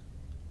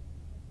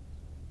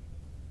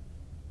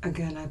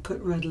 Again, I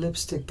put red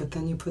lipstick, but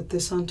then you put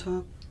this on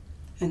top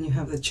and you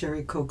have the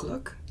cherry Coke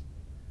look.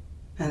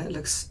 And it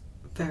looks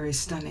very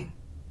stunning.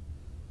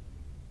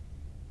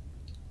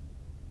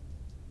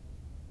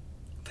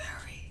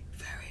 Very,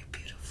 very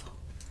beautiful.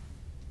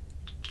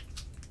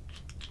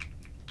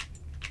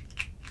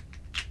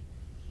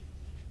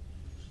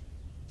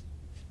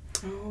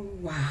 Oh,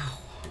 wow.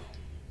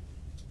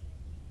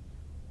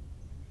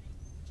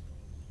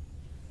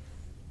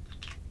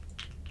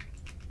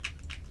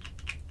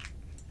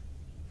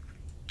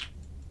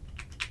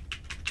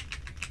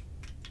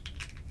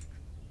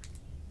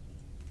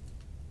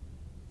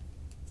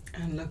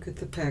 And look at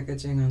the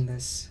packaging on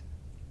this.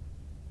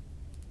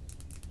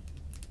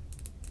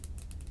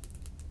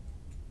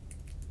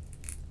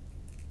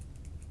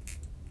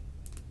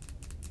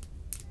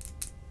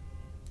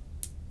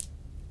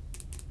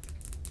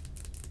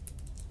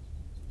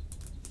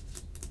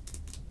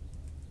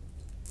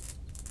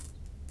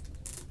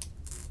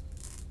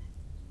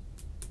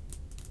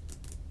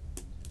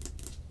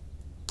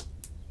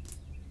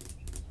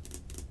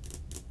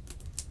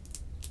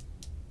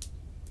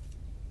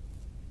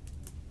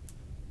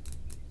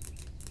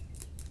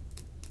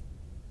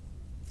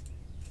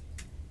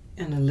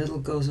 And a little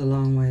goes a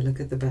long way.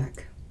 Look at the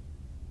back.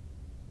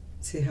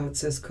 See how it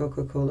says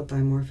Coca-Cola by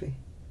Morphe?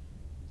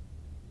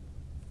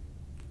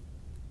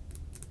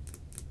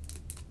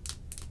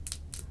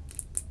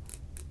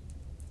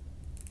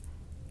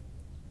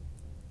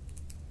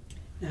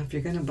 Now, if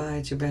you're going to buy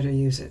it, you better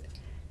use it.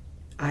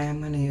 I am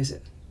going to use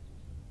it.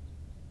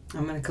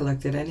 I'm going to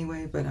collect it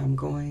anyway, but I'm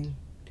going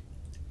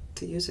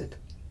to use it.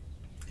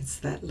 It's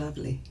that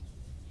lovely.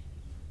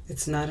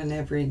 It's not an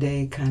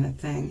everyday kind of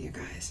thing, you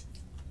guys.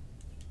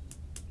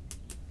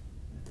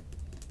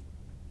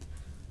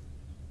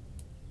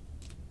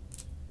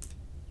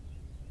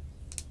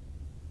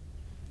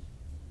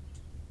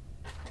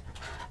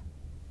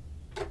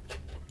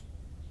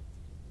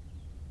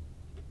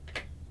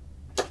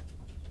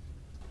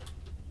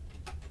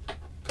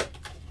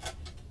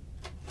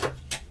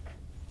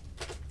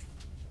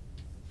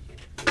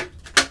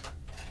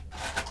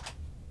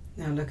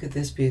 Now look at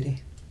this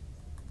beauty.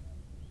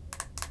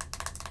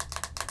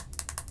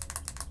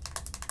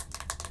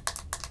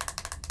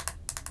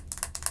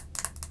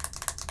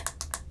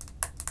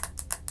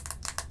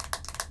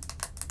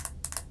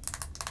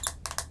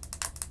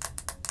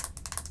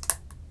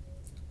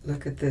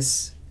 Look at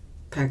this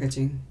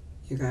packaging,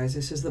 you guys.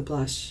 This is the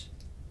blush.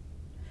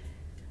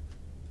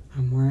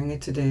 I'm wearing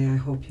it today. I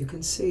hope you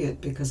can see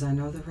it because I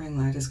know the ring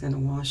light is going to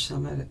wash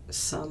some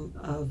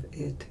of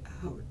it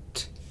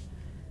out.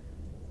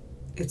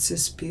 It's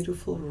this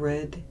beautiful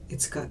red.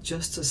 It's got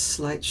just a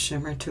slight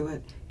shimmer to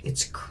it.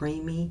 It's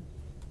creamy,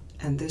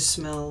 and this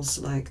smells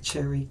like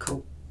cherry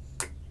Coke.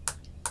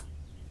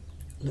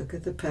 Look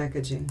at the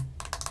packaging.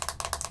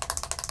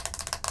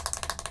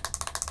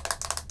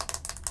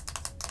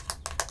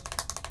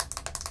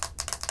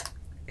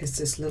 It's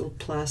this little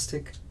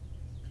plastic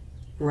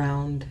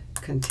round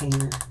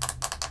container.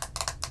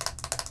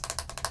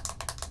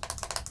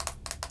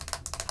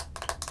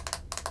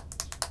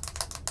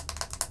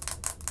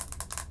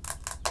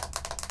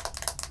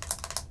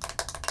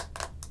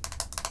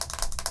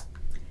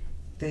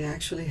 They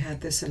actually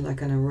had this in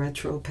like in a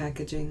retro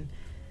packaging,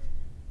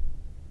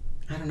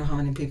 I don't know how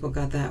many people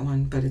got that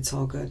one, but it's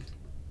all good.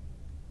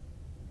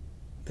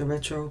 The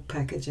retro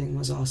packaging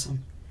was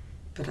awesome,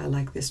 but I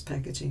like this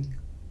packaging.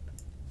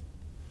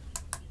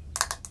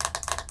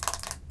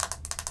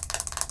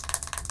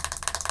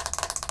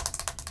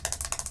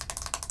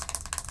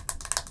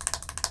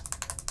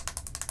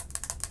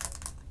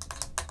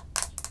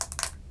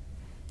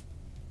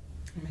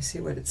 Let me see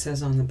what it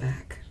says on the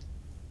back.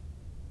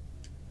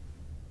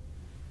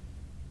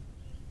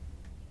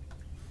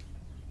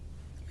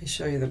 Let me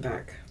show you the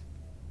back.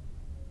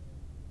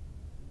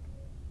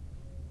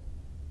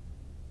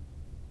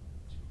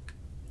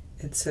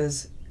 It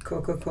says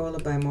Coca-Cola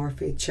by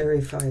Morphe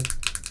Cherryfied.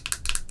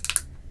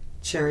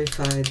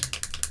 Cherryfied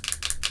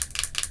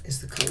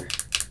is the color.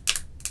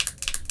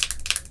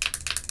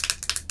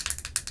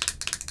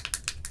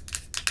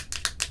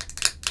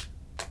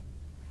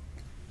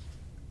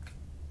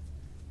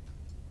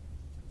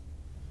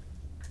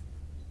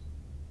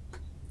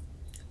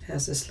 It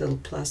has this little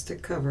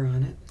plastic cover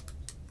on it.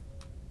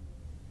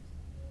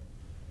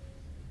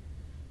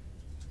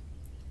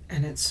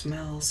 And it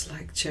smells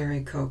like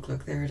cherry Coke.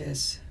 Look, there it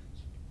is.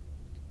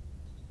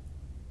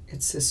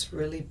 It's this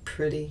really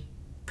pretty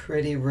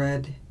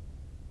red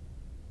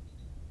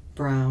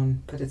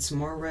brown, but it's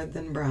more red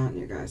than brown,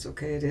 you guys,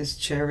 okay? It is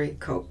cherry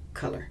Coke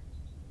color.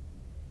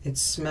 It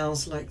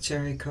smells like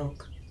cherry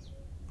Coke.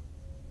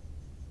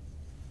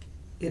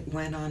 It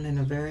went on in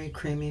a very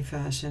creamy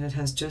fashion. It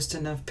has just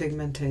enough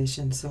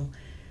pigmentation, so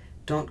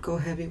don't go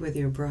heavy with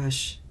your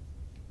brush.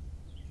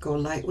 Go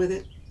light with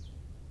it,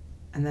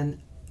 and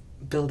then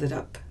build it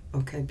up,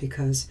 okay?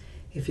 Because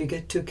if you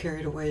get too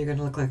carried away, you're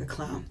gonna look like a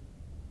clown.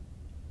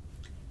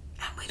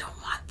 And we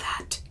don't want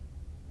that.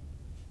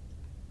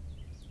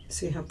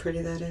 See how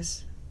pretty that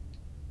is?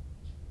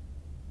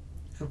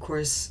 Of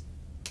course,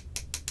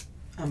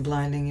 I'm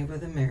blinding you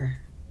with a mirror.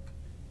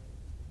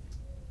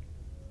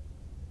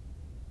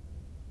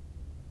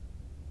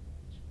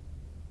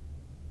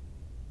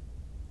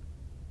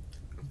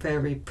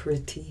 Very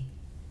pretty.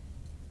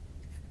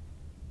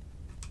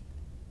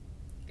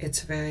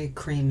 It's very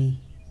creamy.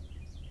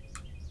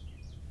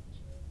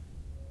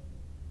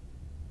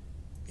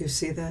 You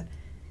see that?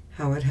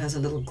 How it has a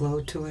little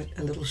glow to it,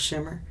 a little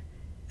shimmer.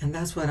 And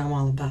that's what I'm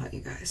all about, you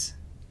guys.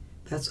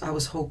 I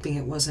was hoping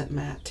it wasn't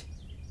matte.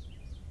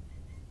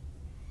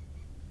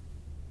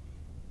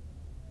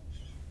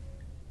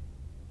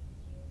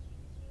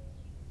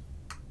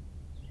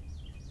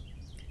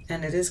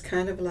 And it is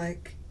kind of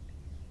like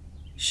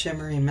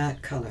shimmery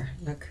matte color.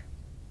 Look.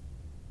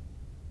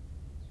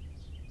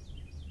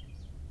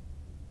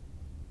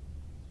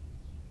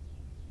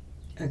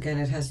 Again,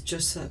 it has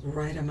just the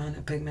right amount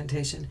of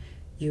pigmentation.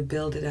 You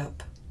build it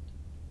up.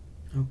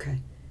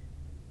 Okay.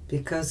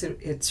 Because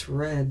it's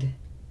red,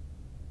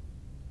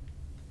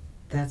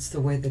 that's the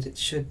way that it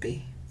should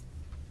be.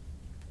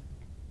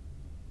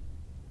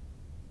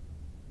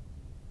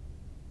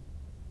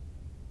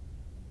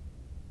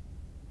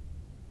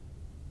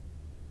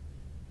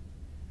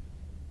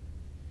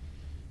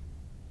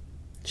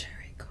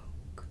 Cherry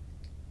Coke.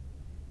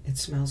 It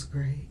smells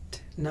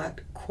great.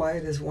 Not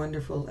quite as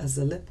wonderful as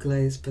the lip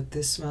glaze, but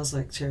this smells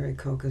like cherry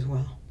Coke as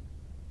well.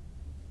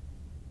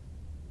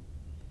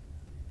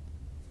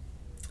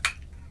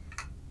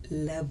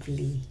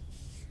 Lovely.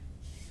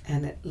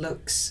 And it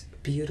looks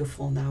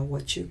beautiful. Now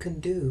what you can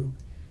do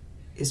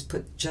is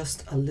put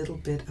just a little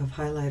bit of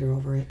highlighter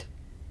over it,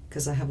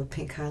 because I have a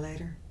pink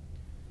highlighter.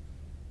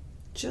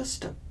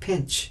 Just a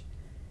pinch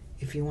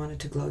if you want it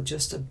to glow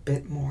just a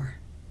bit more.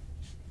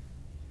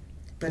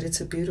 But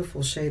it's a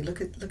beautiful shade. Look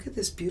at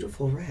this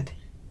beautiful red.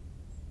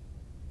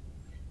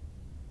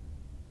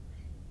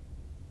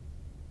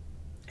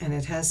 And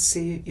it has,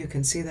 you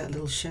can see that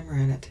little shimmer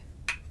in it.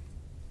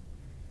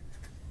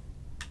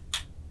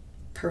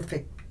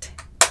 Perfect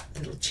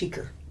little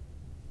cheeker.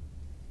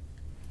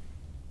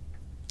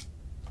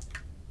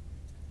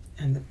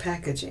 And the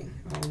packaging,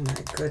 oh my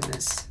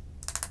goodness.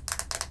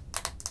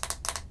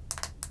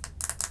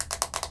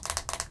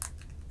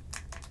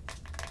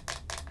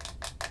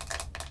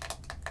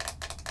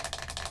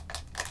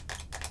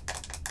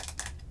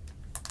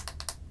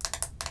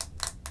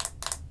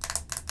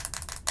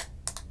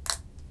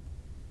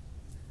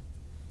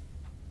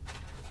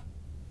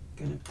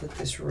 I'm gonna put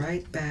this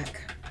right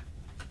back.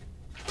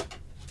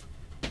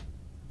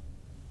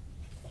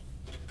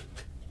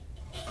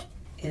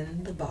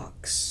 In the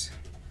box.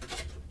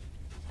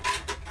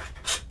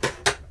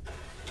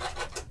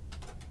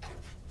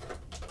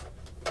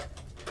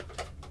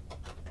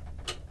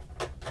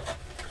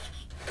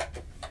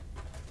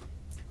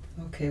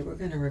 Okay, we're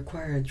going to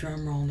require a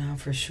drum roll now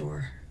for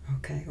sure.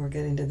 Okay, we're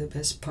getting to the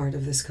best part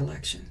of this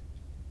collection.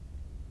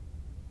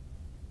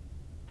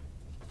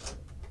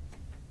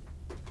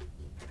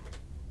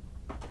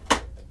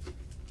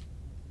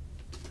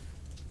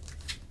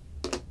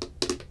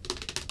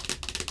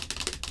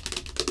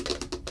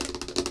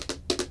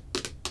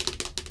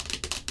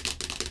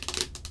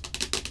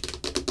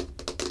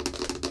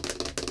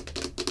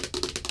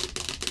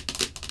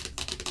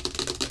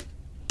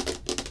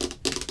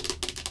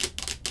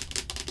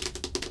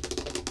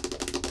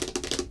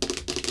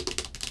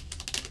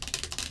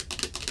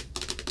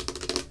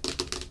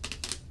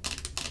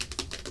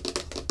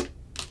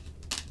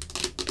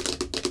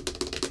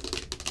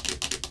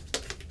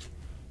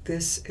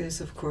 This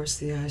is, of course,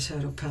 the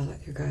eyeshadow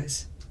palette, you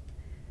guys.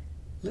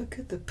 Look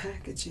at the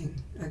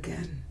packaging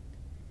again.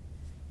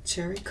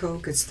 Cherry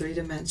Coke, it's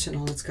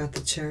three-dimensional. It's got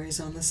the cherries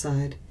on the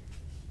side.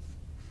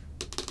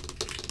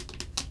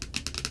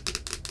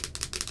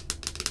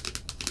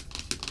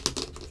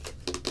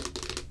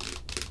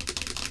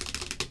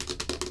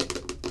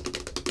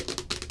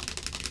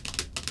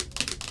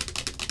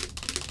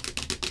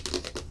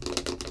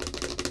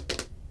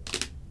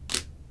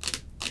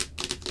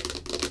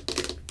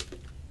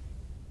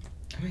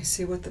 Let me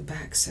see what the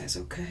back says,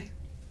 okay?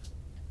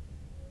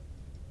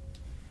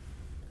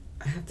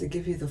 I have to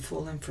give you the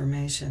full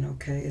information,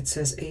 okay? It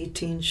says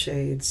 18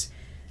 shades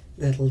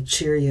that'll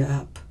cheer you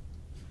up.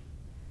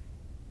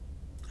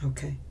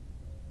 Okay?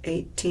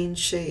 18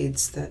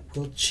 shades that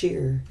will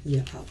cheer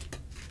you up.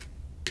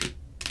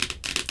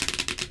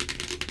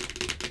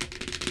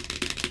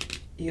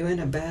 You in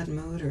a bad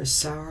mood or a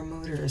sour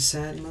mood or a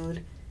sad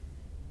mood,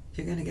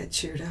 you're going to get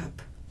cheered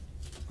up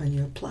when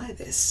you apply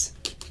this.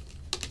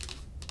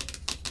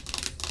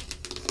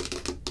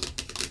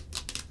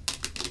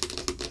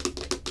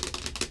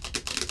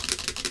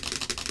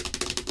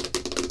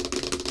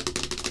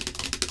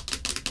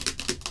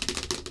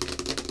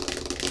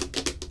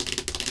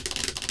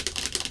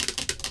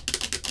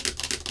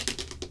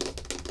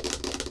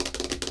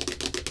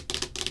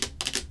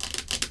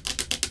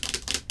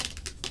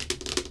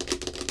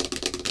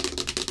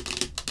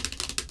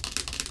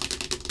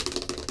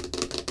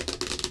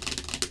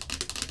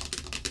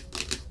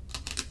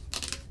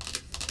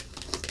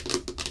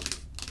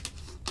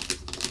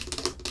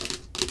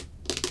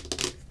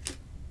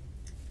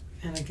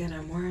 And again,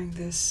 I'm wearing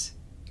this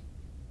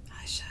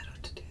eyeshadow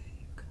today,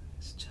 you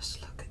guys.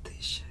 Just look at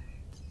these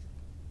shades.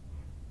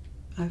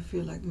 I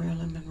feel like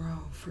Marilyn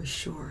Monroe, for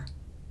sure.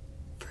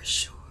 For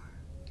sure.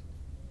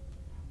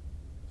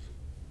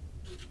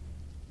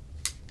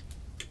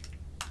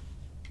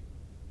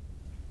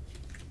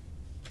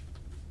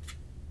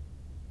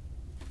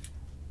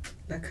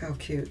 Look how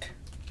cute.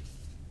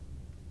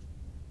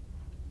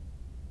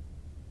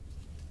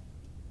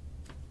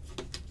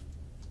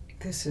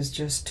 This is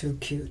just too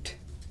cute.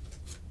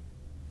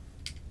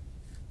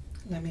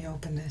 Let me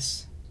open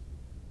this.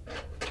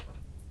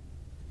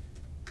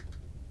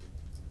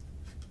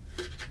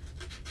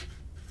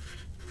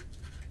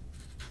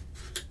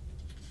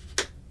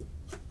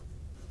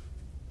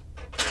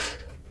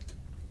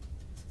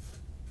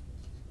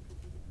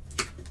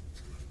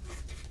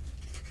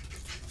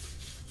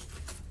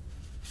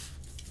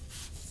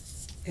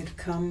 It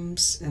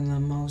comes in the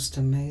most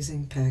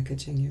amazing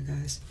packaging, you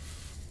guys.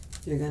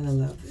 You're gonna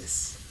love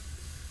this.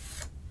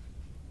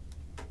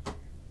 Of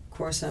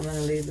course, I'm gonna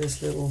leave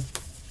this little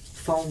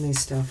foamy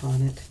stuff on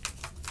it.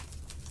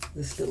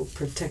 This little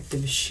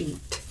protective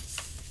sheet.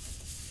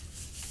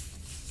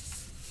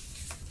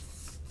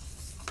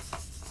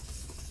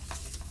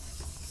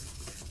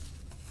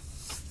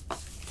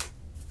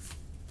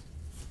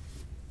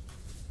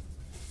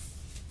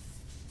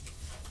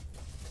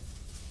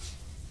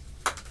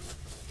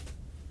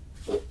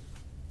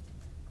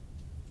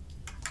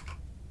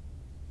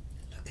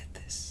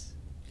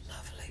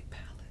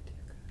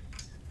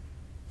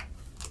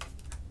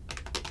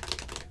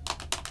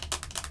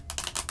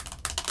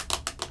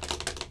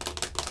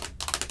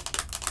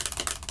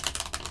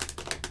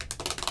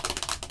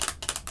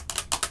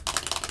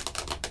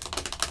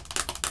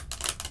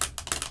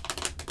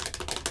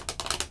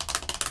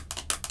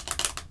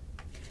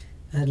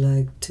 I'd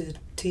like to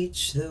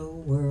teach the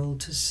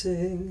world to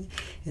sing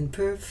in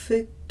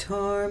perfect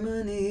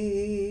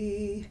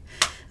harmony.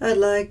 I'd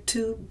like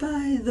to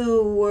buy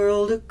the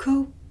world a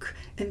Coke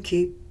and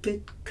keep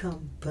it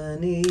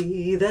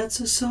company. That's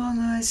a song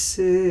I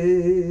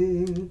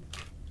sing.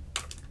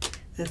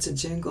 That's a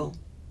jingle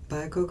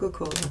by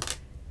Coca-Cola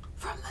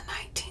from the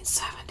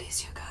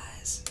 1970s, you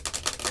guys.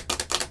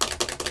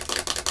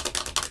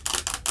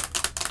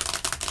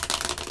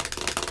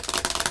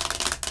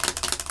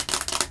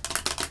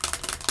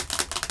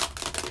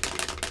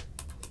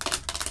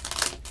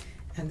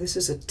 And this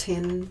is a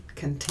tin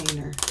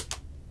container,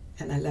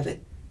 and I love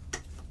it.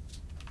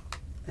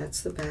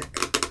 That's the back.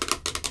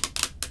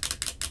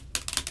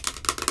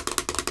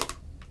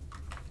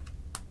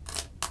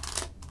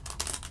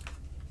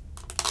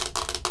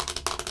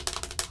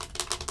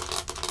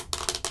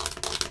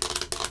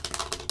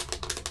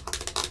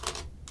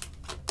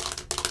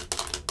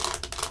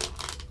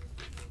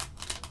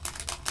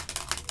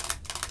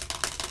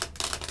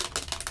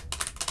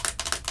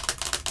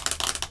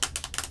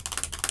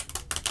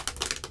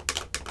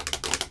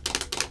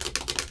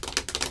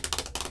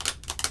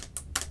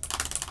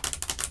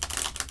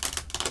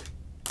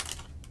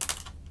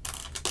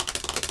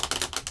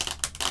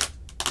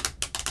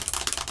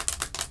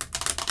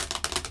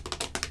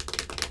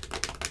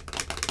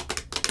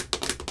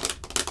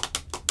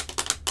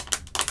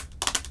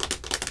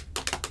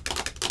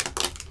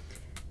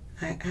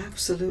 I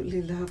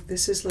absolutely love,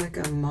 this is like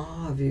a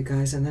mauve, you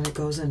guys, and then it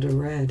goes into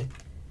red.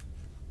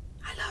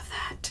 I love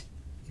that.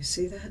 You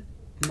see that?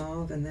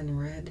 Mauve and then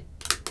red.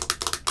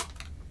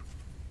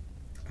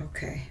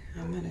 Okay,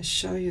 I'm going to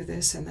show you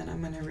this and then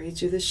I'm going to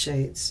read you the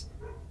shades,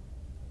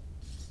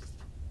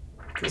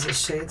 because the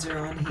shades are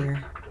on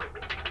here.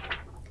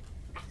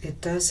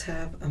 It does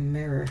have a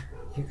mirror,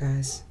 you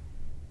guys,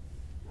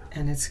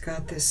 and it's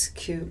got this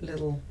cute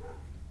little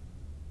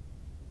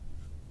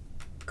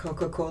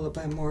Coca-Cola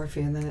by Morphe,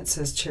 and then it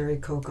says Cherry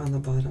Coke on the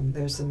bottom.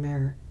 There's the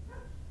mirror.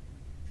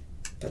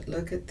 But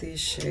look at these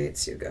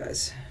shades, you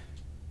guys.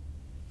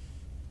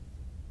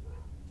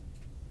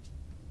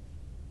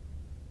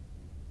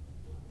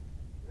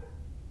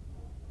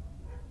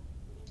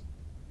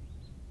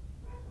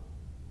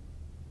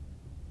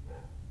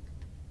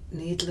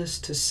 Needless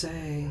to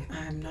say,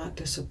 I'm not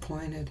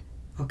disappointed.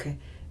 Okay,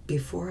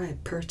 before I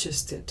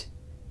purchased it,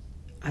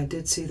 I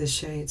did see the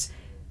shades.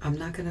 I'm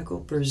not going to go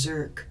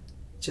berserk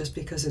just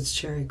because it's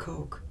Cherry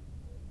Coke.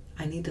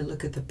 I need to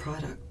look at the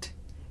product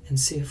and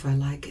see if I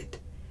like it.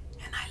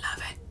 And I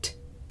love it.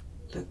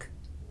 Look.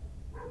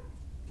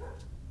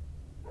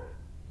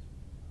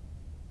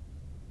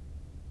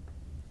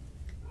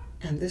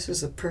 And this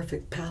is a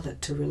perfect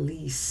palette to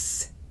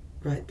release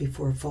right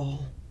before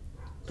fall.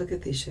 Look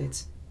at these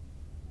shades.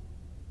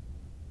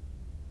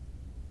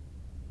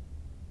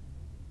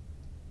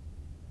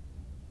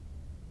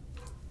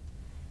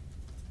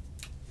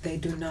 They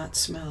do not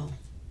smell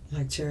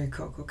like Cherry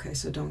Coke, okay,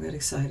 so don't get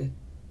excited.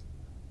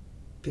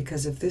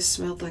 Because if this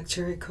smelled like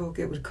Cherry Coke,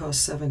 it would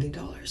cost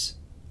 $70.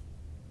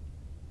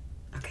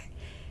 Okay,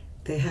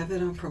 they have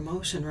it on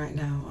promotion right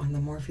now on the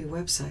Morphe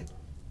website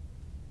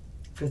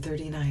for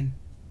 $39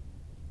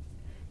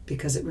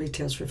 because it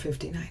retails for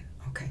 $59,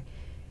 okay.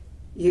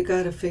 You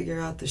got to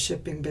figure out the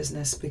shipping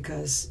business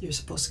because you're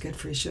supposed to get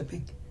free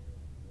shipping,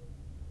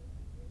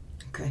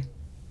 okay.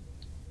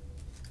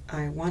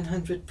 I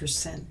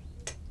 100%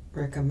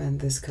 recommend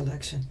this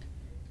collection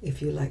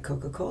if you like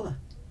Coca-Cola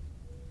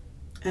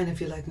and if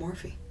you like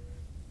Morphe.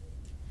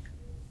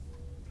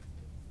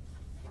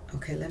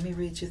 Okay, let me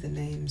read you the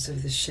names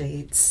of the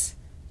shades.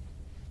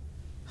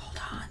 Hold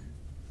on.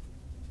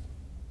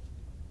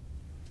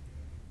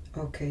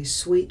 Okay,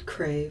 Sweet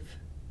Crave,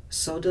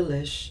 So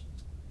Delish,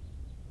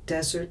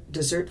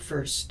 Dessert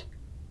First,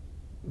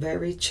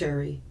 Very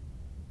Cherry,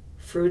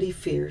 Fruity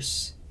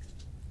Fierce,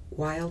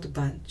 Wild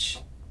Bunch,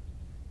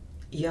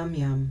 Yum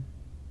Yum,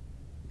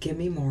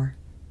 Gimme More,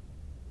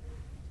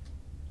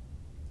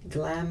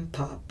 Glam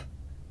Pop,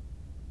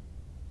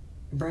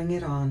 Bring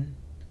It On,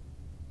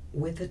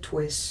 With a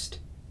Twist.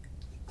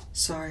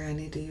 Sorry, I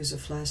need to use a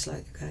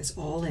flashlight, you guys.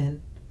 All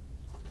In,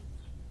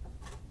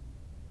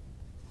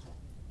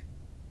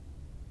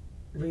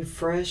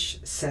 Refresh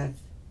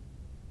Seth,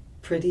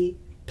 Pretty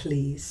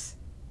Please,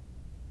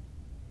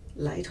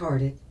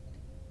 Lighthearted,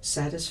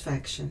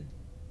 Satisfaction,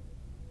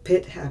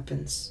 Pit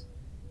Happens,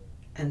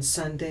 and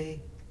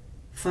Sunday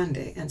Fun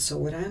Day. And so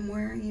what I'm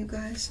wearing, you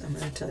guys, I'm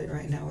going to tell you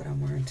right now what I'm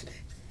wearing today.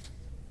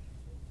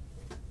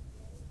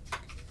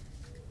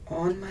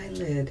 On my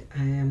lid,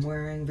 I am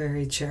wearing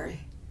Very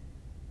Cherry,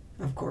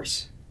 of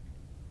course.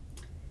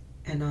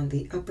 And on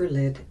the upper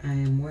lid, I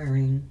am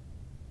wearing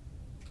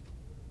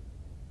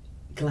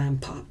Glam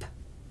Pop.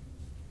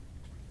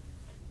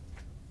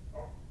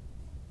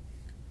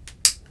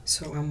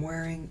 So I'm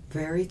wearing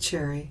Very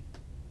Cherry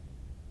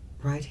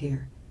right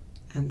here.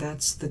 And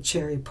that's the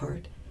cherry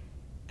part.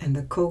 And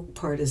the Coke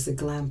part is the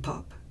Glam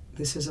Pop.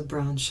 This is a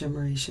brown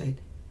shimmery shade.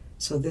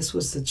 So this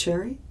was the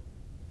cherry,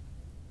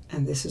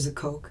 and this is a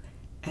Coke.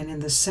 And in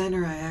the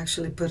center, I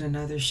actually put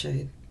another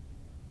shade.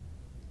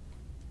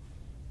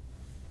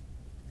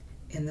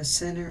 In the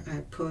center, I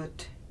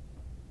put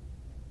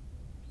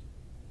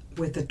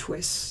With a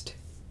Twist,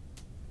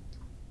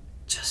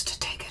 just to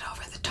take it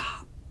over the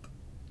top.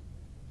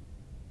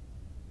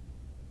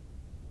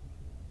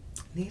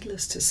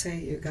 Needless to say,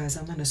 you guys,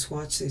 I'm going to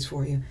swatch these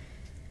for you.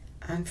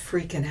 I'm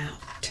freaking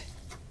out.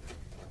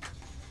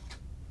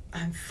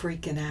 I'm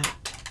freaking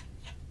out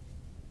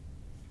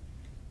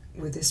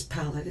with this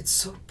palette. It's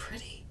so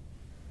pretty.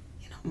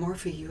 You know,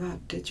 Morphe, you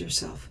outdid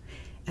yourself.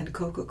 And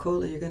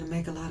Coca-Cola, you're going to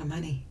make a lot of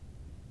money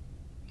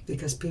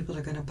because people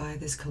are going to buy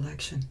this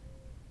collection.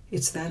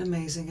 It's that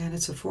amazing and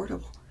it's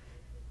affordable.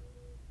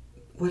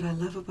 What I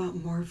love about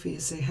Morphe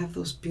is they have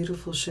those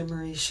beautiful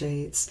shimmery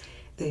shades.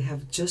 They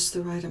have just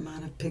the right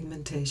amount of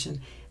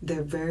pigmentation.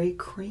 They're very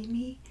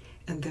creamy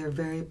and they're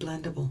very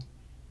blendable.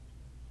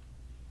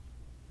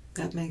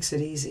 That makes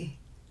it easy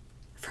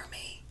for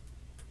me.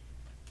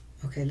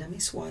 Okay, let me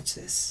swatch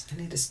this. I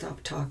need to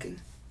stop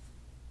talking.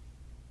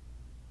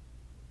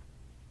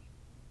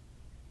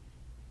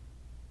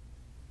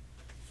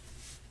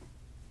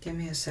 Give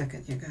me a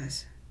second, you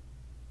guys.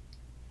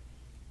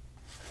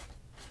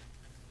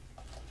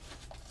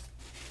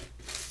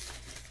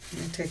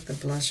 Let me take the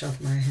blush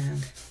off my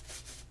hand.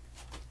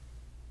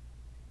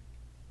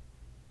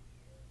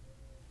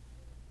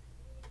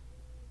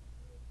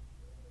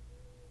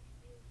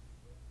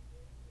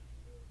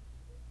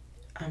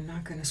 I'm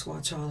not going to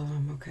swatch all of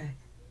them, okay?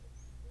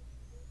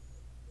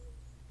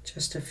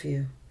 Just a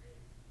few.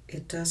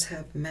 It does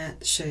have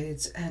matte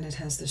shades and it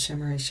has the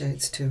shimmery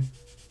shades too,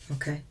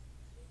 okay?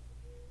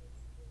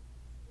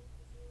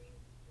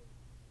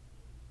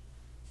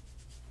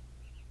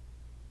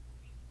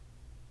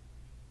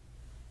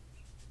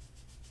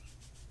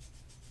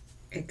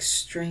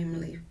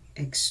 Extremely,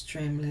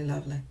 extremely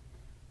lovely.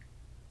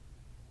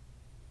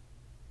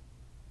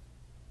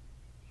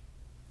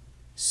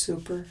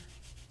 Super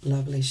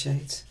lovely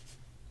shades.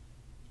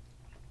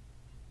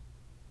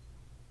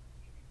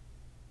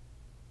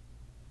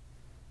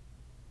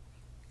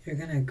 You're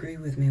going to agree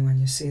with me when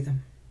you see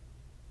them.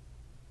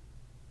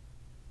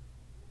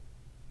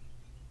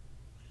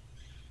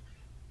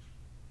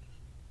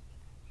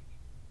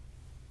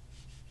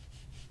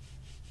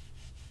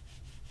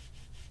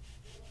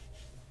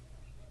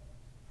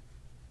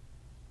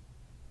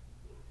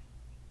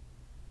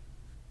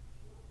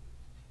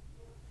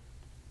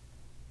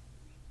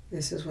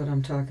 This is what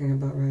I'm talking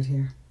about right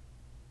here.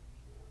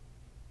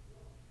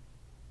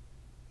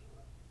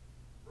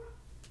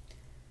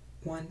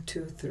 One,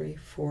 two, three,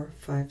 4,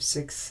 5,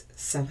 6,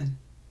 7.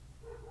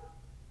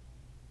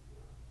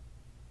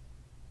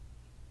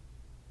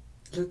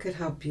 Look at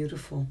how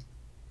beautiful.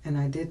 And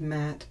I did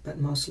matte, but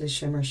mostly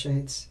shimmer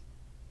shades.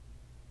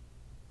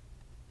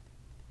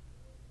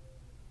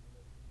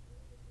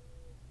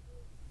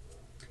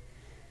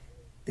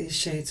 These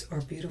shades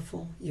are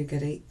beautiful. You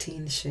get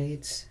 18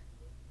 shades.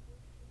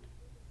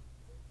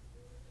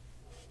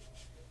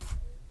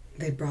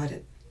 They brought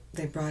it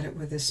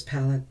with this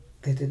palette.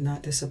 They did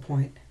not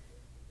disappoint.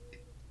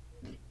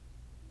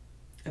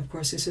 Of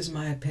course, this is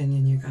my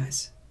opinion, you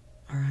guys.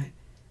 All right.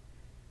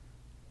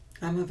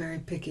 I'm a very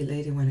picky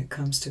lady when it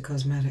comes to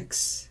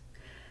cosmetics.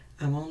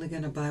 I'm only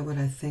going to buy what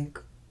I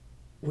think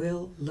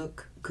will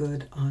look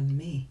good on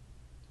me.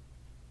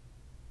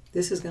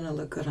 This is going to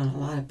look good on a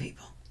lot of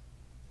people.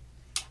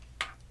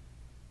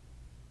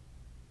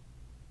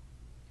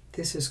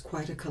 This is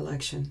quite a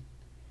collection.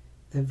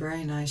 They're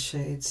very nice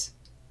shades.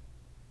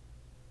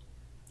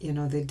 You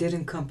know, they did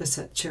encompass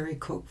that cherry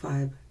Coke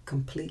vibe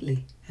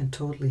completely and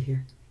totally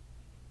here.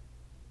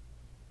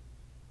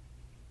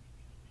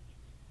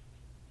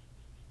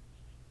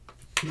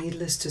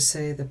 Needless to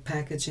say, the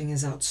packaging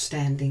is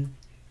outstanding.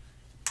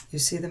 You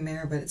see the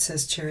mirror, but it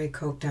says Cherry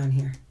Coke down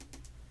here.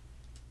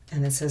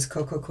 And it says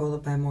Coca-Cola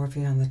by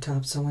Morphe on the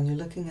top. So when you're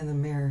looking in the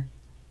mirror,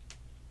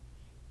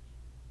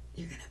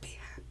 you're going to be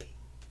happy.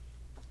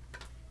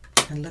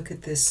 And look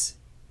at this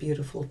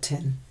beautiful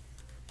tin.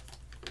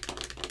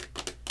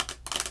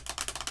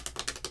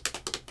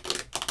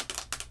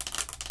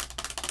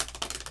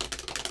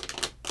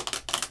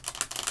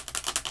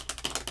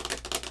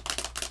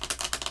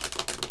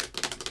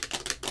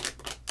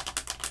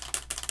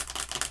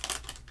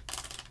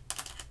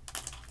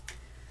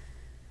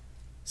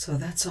 So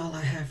that's all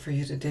I have for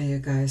you today, you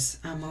guys.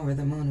 I'm over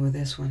the moon with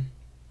this one.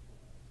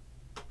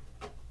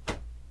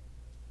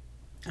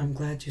 I'm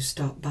glad you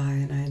stopped by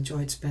and I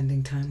enjoyed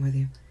spending time with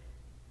you.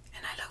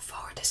 And I look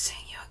forward to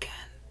seeing you again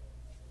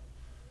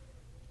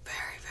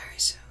very, very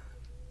soon.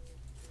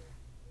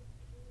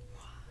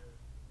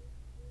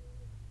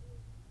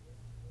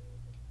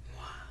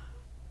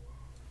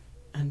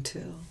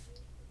 Until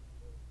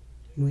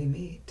we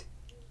meet.